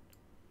turn.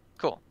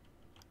 Cool.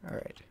 All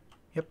right.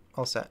 Yep.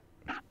 All set.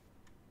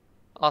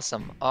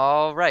 Awesome.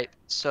 All right.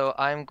 So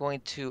I'm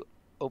going to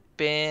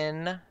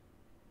open.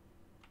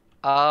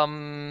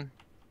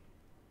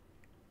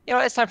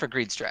 It's time for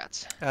greed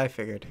strats. I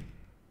figured.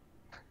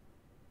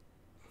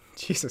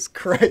 Jesus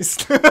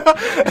Christ.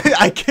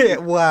 I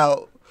can't.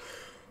 Wow.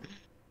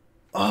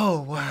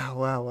 Oh,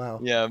 wow.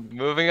 Yeah,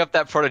 moving up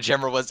that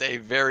proto-gemmer was a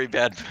very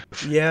bad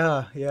move.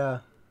 Yeah.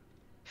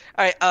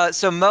 All right,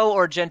 so Mo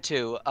or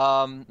Gentoo?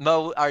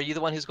 Mo, are you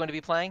the one who's going to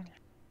be playing?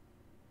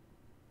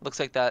 Looks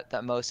like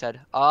that Mo said.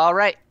 All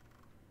right,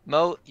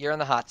 Mo, you're in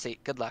the hot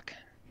seat. Good luck.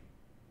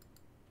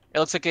 It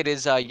looks like it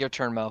is your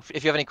turn, Mo.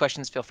 If you have any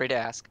questions, feel free to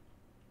ask.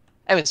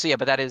 Anyway, so yeah,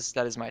 but that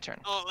is my turn.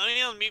 Oh, let me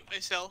unmute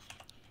myself.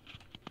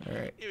 All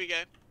right. Here we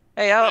go.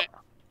 Hey, oh. Right.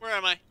 Where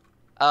am I?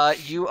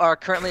 You are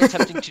currently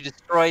attempting to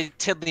destroy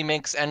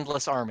Tiddlyminks'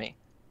 endless army.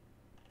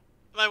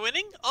 Am I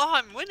winning? Oh,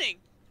 I'm winning.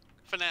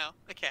 For now.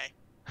 Okay.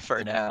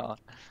 For now.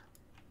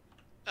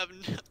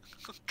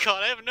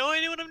 God, I have no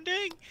idea what I'm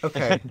doing.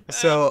 Okay.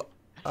 So,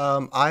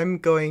 I'm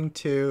going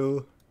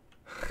to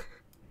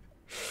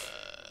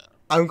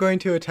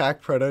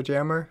attack Proto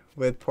Jammer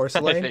with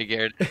Porcelain. I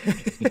figured.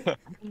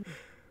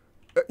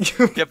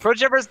 Yeah,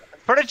 Proto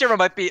Jammer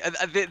might be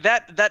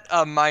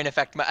that mine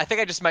effect. I think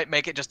I just might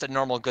make it just a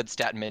normal good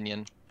stat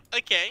minion.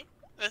 Okay.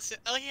 That's it.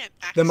 Oh yeah.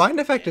 The mind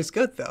effect is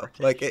good though.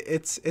 Like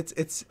it's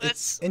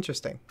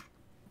interesting.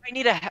 I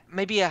need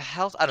maybe a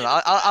health. I don't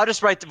know. I'll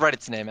just write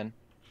its name in.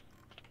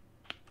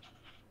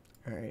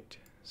 All right.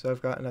 So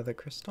I've got another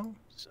crystal.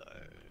 So.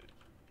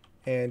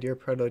 And your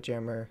Proto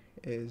Jammer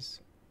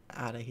is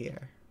out of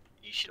here.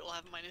 You should all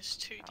have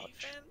 -2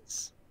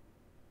 defense.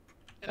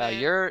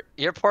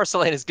 Your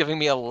porcelain is giving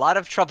me a lot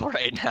of trouble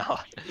right now.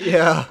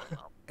 Yeah.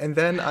 And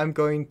then I'm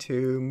going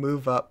to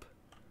move up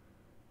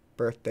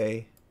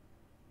Birthday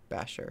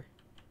Basher.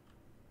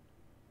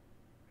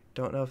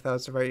 Don't know if that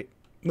was the right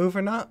move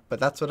or not, but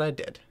that's what I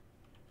did.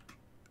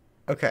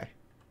 Okay.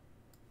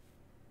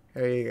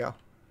 There you go.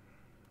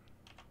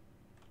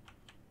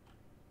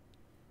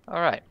 All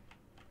right.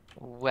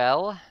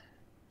 Well,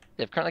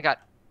 they've currently got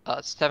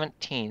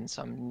 17,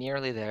 so I'm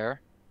nearly there.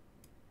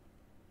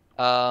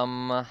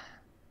 All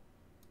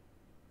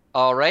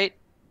right.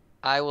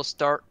 I will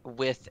start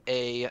with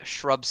a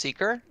Shrub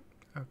Seeker.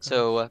 Okay.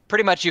 So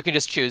pretty much you can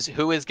just choose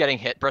who is getting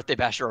hit, Birthday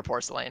Basher or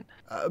Porcelain.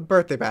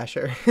 Birthday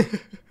Basher.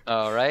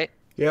 All right.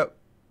 Yep.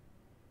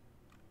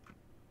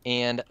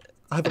 And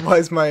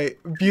otherwise my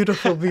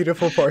beautiful,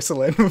 beautiful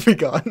Porcelain will be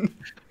gone.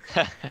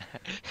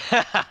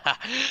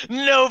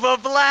 Nova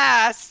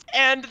Blast!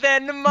 And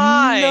then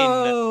mine!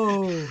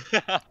 No!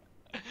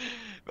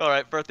 All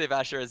right, Birthday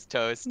Basher is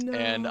toast, No.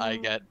 and I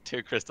get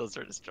 2 crystals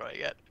for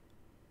destroying it.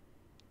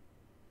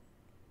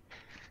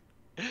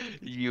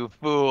 You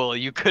fool!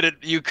 You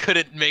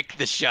couldn't make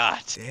the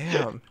shot.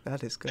 Damn,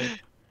 that is good.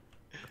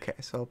 Okay,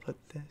 so I'll put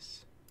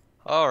this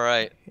All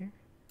right. here.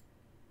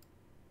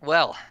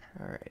 Well,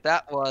 All right.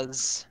 that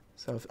was.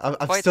 So I've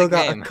Quite still the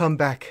got game. a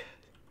comeback.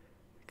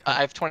 I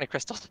have 20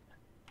 crystals.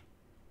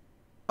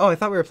 Oh, I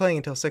thought we were playing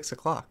until 6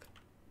 o'clock.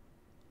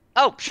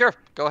 Oh, sure.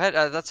 Go ahead.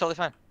 That's totally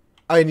fine.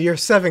 I mean, you're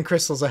 7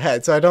 crystals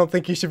ahead, so I don't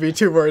think you should be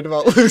too worried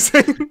about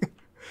losing.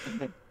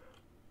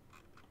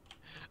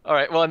 All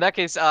right. Well, in that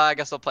case, I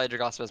guess I'll play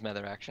Dragospa as my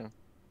other action.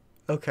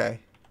 Okay.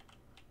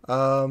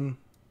 Cool.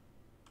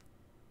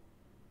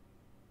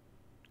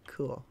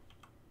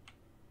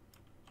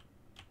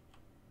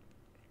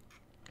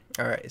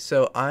 All right,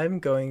 so I'm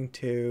going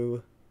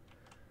to.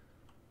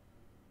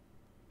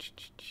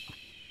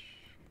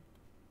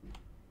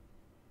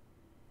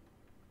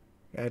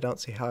 I don't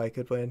see how I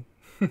could win.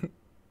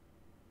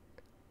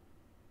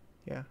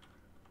 Yeah.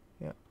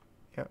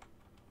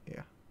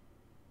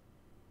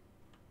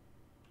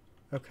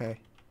 Okay.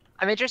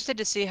 I'm interested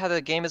to see how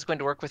the game is going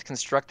to work with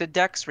constructed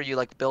decks, where you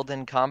like build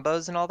in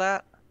combos and all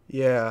that.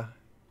 Yeah.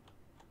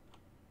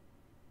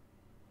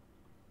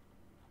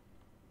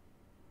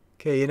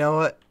 Okay, you know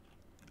what?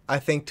 I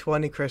think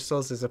 20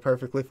 crystals is a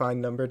perfectly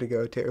fine number to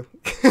go to.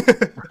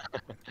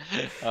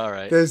 All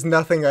right. There's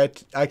nothing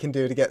I can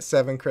do to get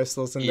 7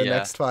 crystals in the Yeah.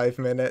 next 5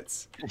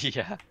 minutes.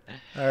 Yeah.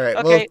 All right.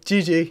 Okay. Well,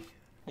 GG.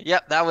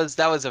 Yep. That was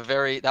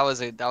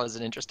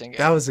an interesting game.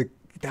 That was a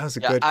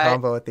Yeah, good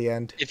combo at the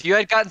end. If you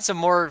had gotten some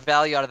more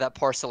value out of that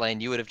porcelain,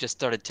 you would have just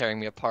started tearing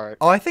me apart.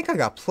 Oh, I think I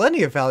got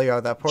plenty of value out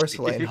of that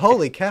porcelain.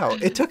 Holy cow!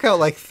 It took out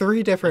like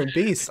 3 different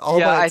beasts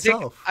all by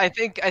itself. I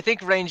think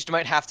ranged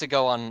might have to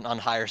go on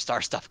higher star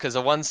stuff, because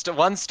a one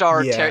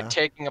star Yeah.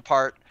 taking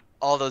apart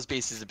all those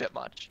beasts is a bit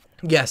much.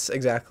 Yes,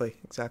 exactly.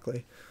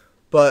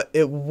 But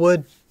it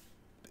would.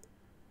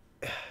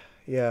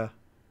 Yeah.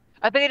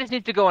 I think it just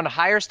needs to go on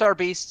higher star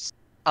beasts,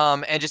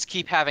 and just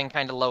keep having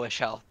kind of lowish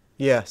health.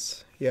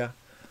 Yes. Yeah.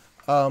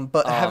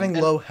 But having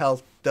and- low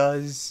health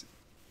does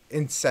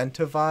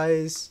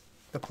incentivize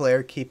the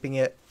player keeping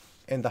it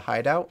in the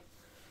hideout.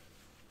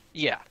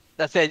 Yeah,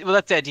 that's it. Well,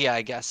 that's the idea,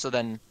 I guess. So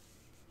then,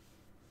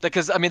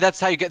 because I mean, that's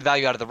how you get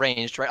value out of the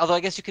ranged, right? Although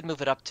I guess you could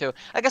move it up to.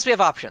 I guess we have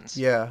options.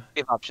 Yeah.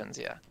 We have options.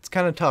 Yeah. It's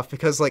kind of tough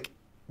because, like,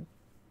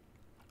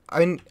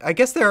 I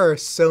guess there are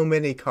so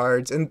many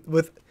cards, and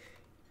with,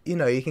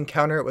 you can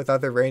counter it with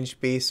other ranged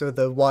beasts or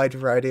the wide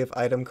variety of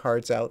item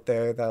cards out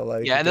there that allow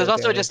you Yeah, to and there's deal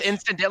also just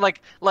damage. instant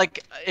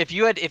like if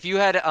you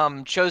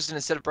had chosen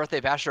instead of Birthday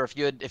Basher, if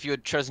you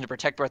had chosen to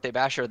protect Birthday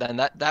Basher, then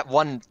that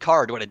one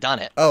card would have done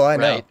it. Oh, I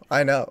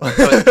right? know.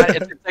 So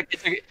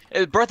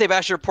it's Birthday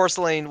Basher,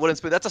 Porcelain, Wooden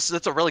Spoon.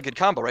 That's a really good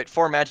combo, right?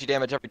 4 magic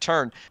damage every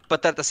turn,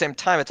 but at the same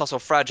time, it's also a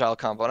fragile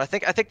combo. And I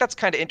think that's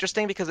kind of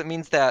interesting because it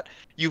means that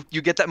you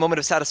get that moment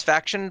of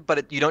satisfaction,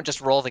 but you don't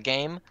just roll the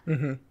game.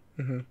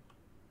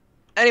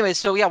 Anyway,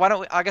 so yeah, why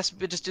don't I guess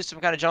we just do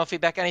some kind of general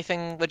feedback.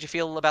 Anything? What'd you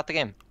feel about the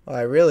game? Well,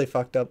 I really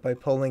fucked up by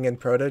pulling in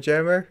Proto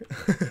Jammer.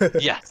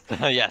 Yes,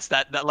 yes,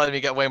 that let me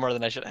get way more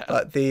than I should have.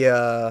 But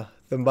the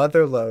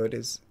Mother Load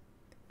is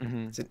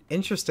Mm-hmm. it's an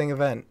interesting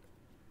event.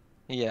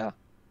 Yeah.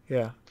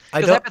 Yeah.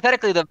 Because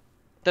hypothetically,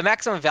 the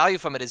maximum value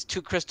from it is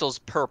 2 crystals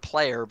per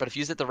player, but if you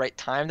use it at the right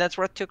time, that's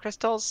worth 2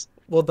 crystals.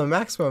 Well, the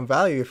maximum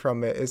value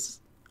from it is,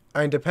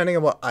 I mean, depending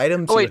on what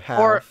items Oh wait, you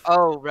have.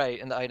 right,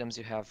 and the items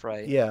you have,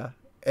 right? Yeah,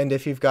 and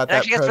if you've got And that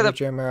actually, that's for Proto the-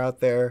 Jammer out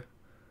there,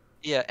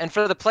 Yeah, and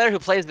for the player who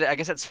plays it, I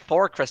guess it's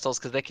 4 crystals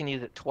because they can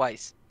use it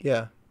twice.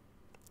 yeah.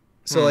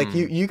 So like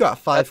you got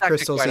 5 That's actually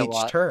crystals quite a each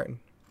lot. turn.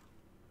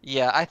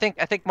 Yeah, I think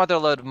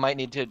Motherload might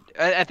need to.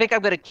 I think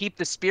I'm gonna keep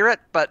the spirit,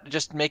 but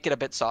just make it a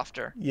bit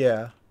softer.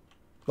 Yeah.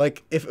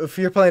 Like if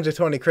you're playing to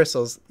 20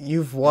 crystals,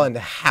 you've won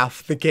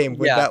half the game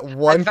with Yeah. that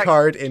one In fact,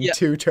 card in yeah.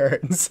 2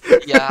 turns.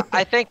 Yeah,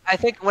 I think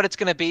what it's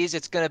gonna be is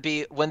it's gonna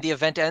be when the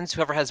event ends,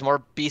 whoever has more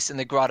beasts in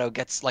the grotto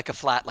gets like a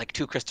flat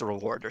 2 crystal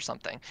reward or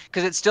something.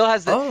 Because it still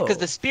has because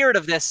the spirit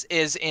of this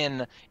is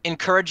in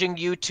encouraging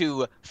you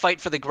to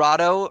fight for the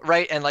grotto,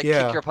 right? And kick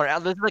Yeah. your opponent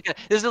out.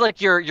 This is like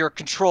your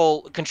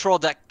control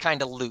deck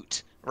kind of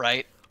loot,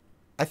 right?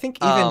 I think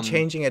even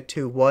changing it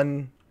to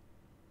 1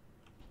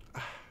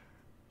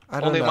 I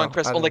don't Only know. 1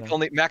 crystal, I don't know.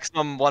 only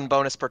maximum 1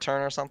 bonus per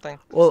turn or something.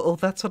 Well,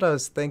 that's what I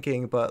was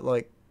thinking, but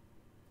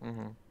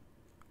Mm-hmm.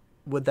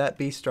 would that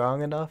be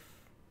strong enough?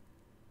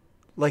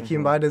 You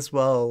Mm-hmm. might as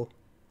well.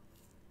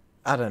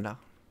 I don't know.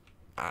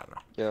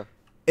 Yeah.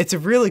 It's a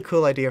really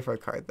cool idea for a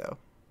card, though.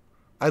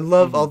 I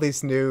love Mm-hmm. all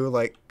these new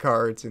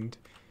cards and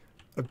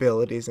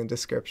abilities and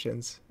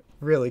descriptions.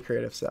 Really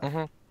creative stuff.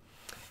 Mm-hmm.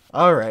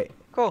 All right.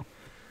 Cool.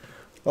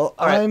 Well,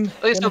 All right. I'm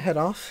Okay, gonna head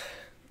off.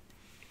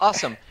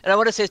 Awesome. And I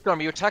want to say,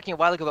 Storm, you were talking a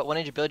while ago about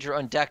wanting to build your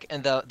own deck,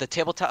 and the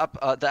tabletop,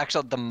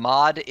 the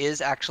mod is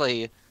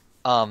actually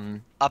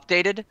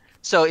updated.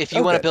 So if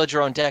you want to Okay. build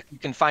your own deck, you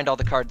can find all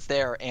the cards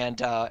there, and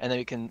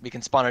then we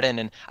can spawn it in.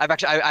 And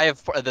I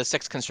have the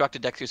 6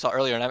 constructed decks you saw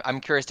earlier, and I'm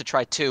curious to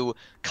try 2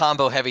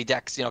 combo heavy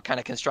decks, kind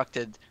of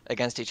constructed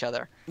against each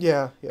other.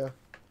 Yeah. All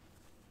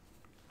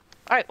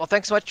right. Well,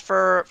 thanks so much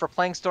for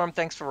playing, Storm.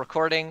 Thanks for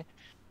recording.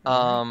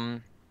 I'll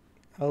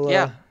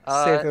Yeah.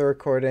 save the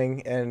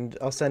recording, and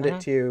I'll send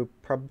it to you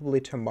probably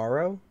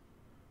tomorrow.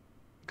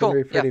 Cool.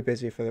 Gonna be pretty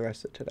busy for the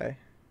rest of today.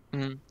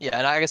 Yeah,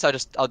 and I guess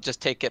I'll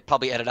just take it,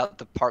 probably edit out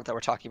the part that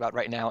we're talking about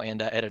right now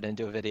and edit it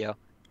into a video.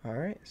 All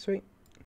right, sweet.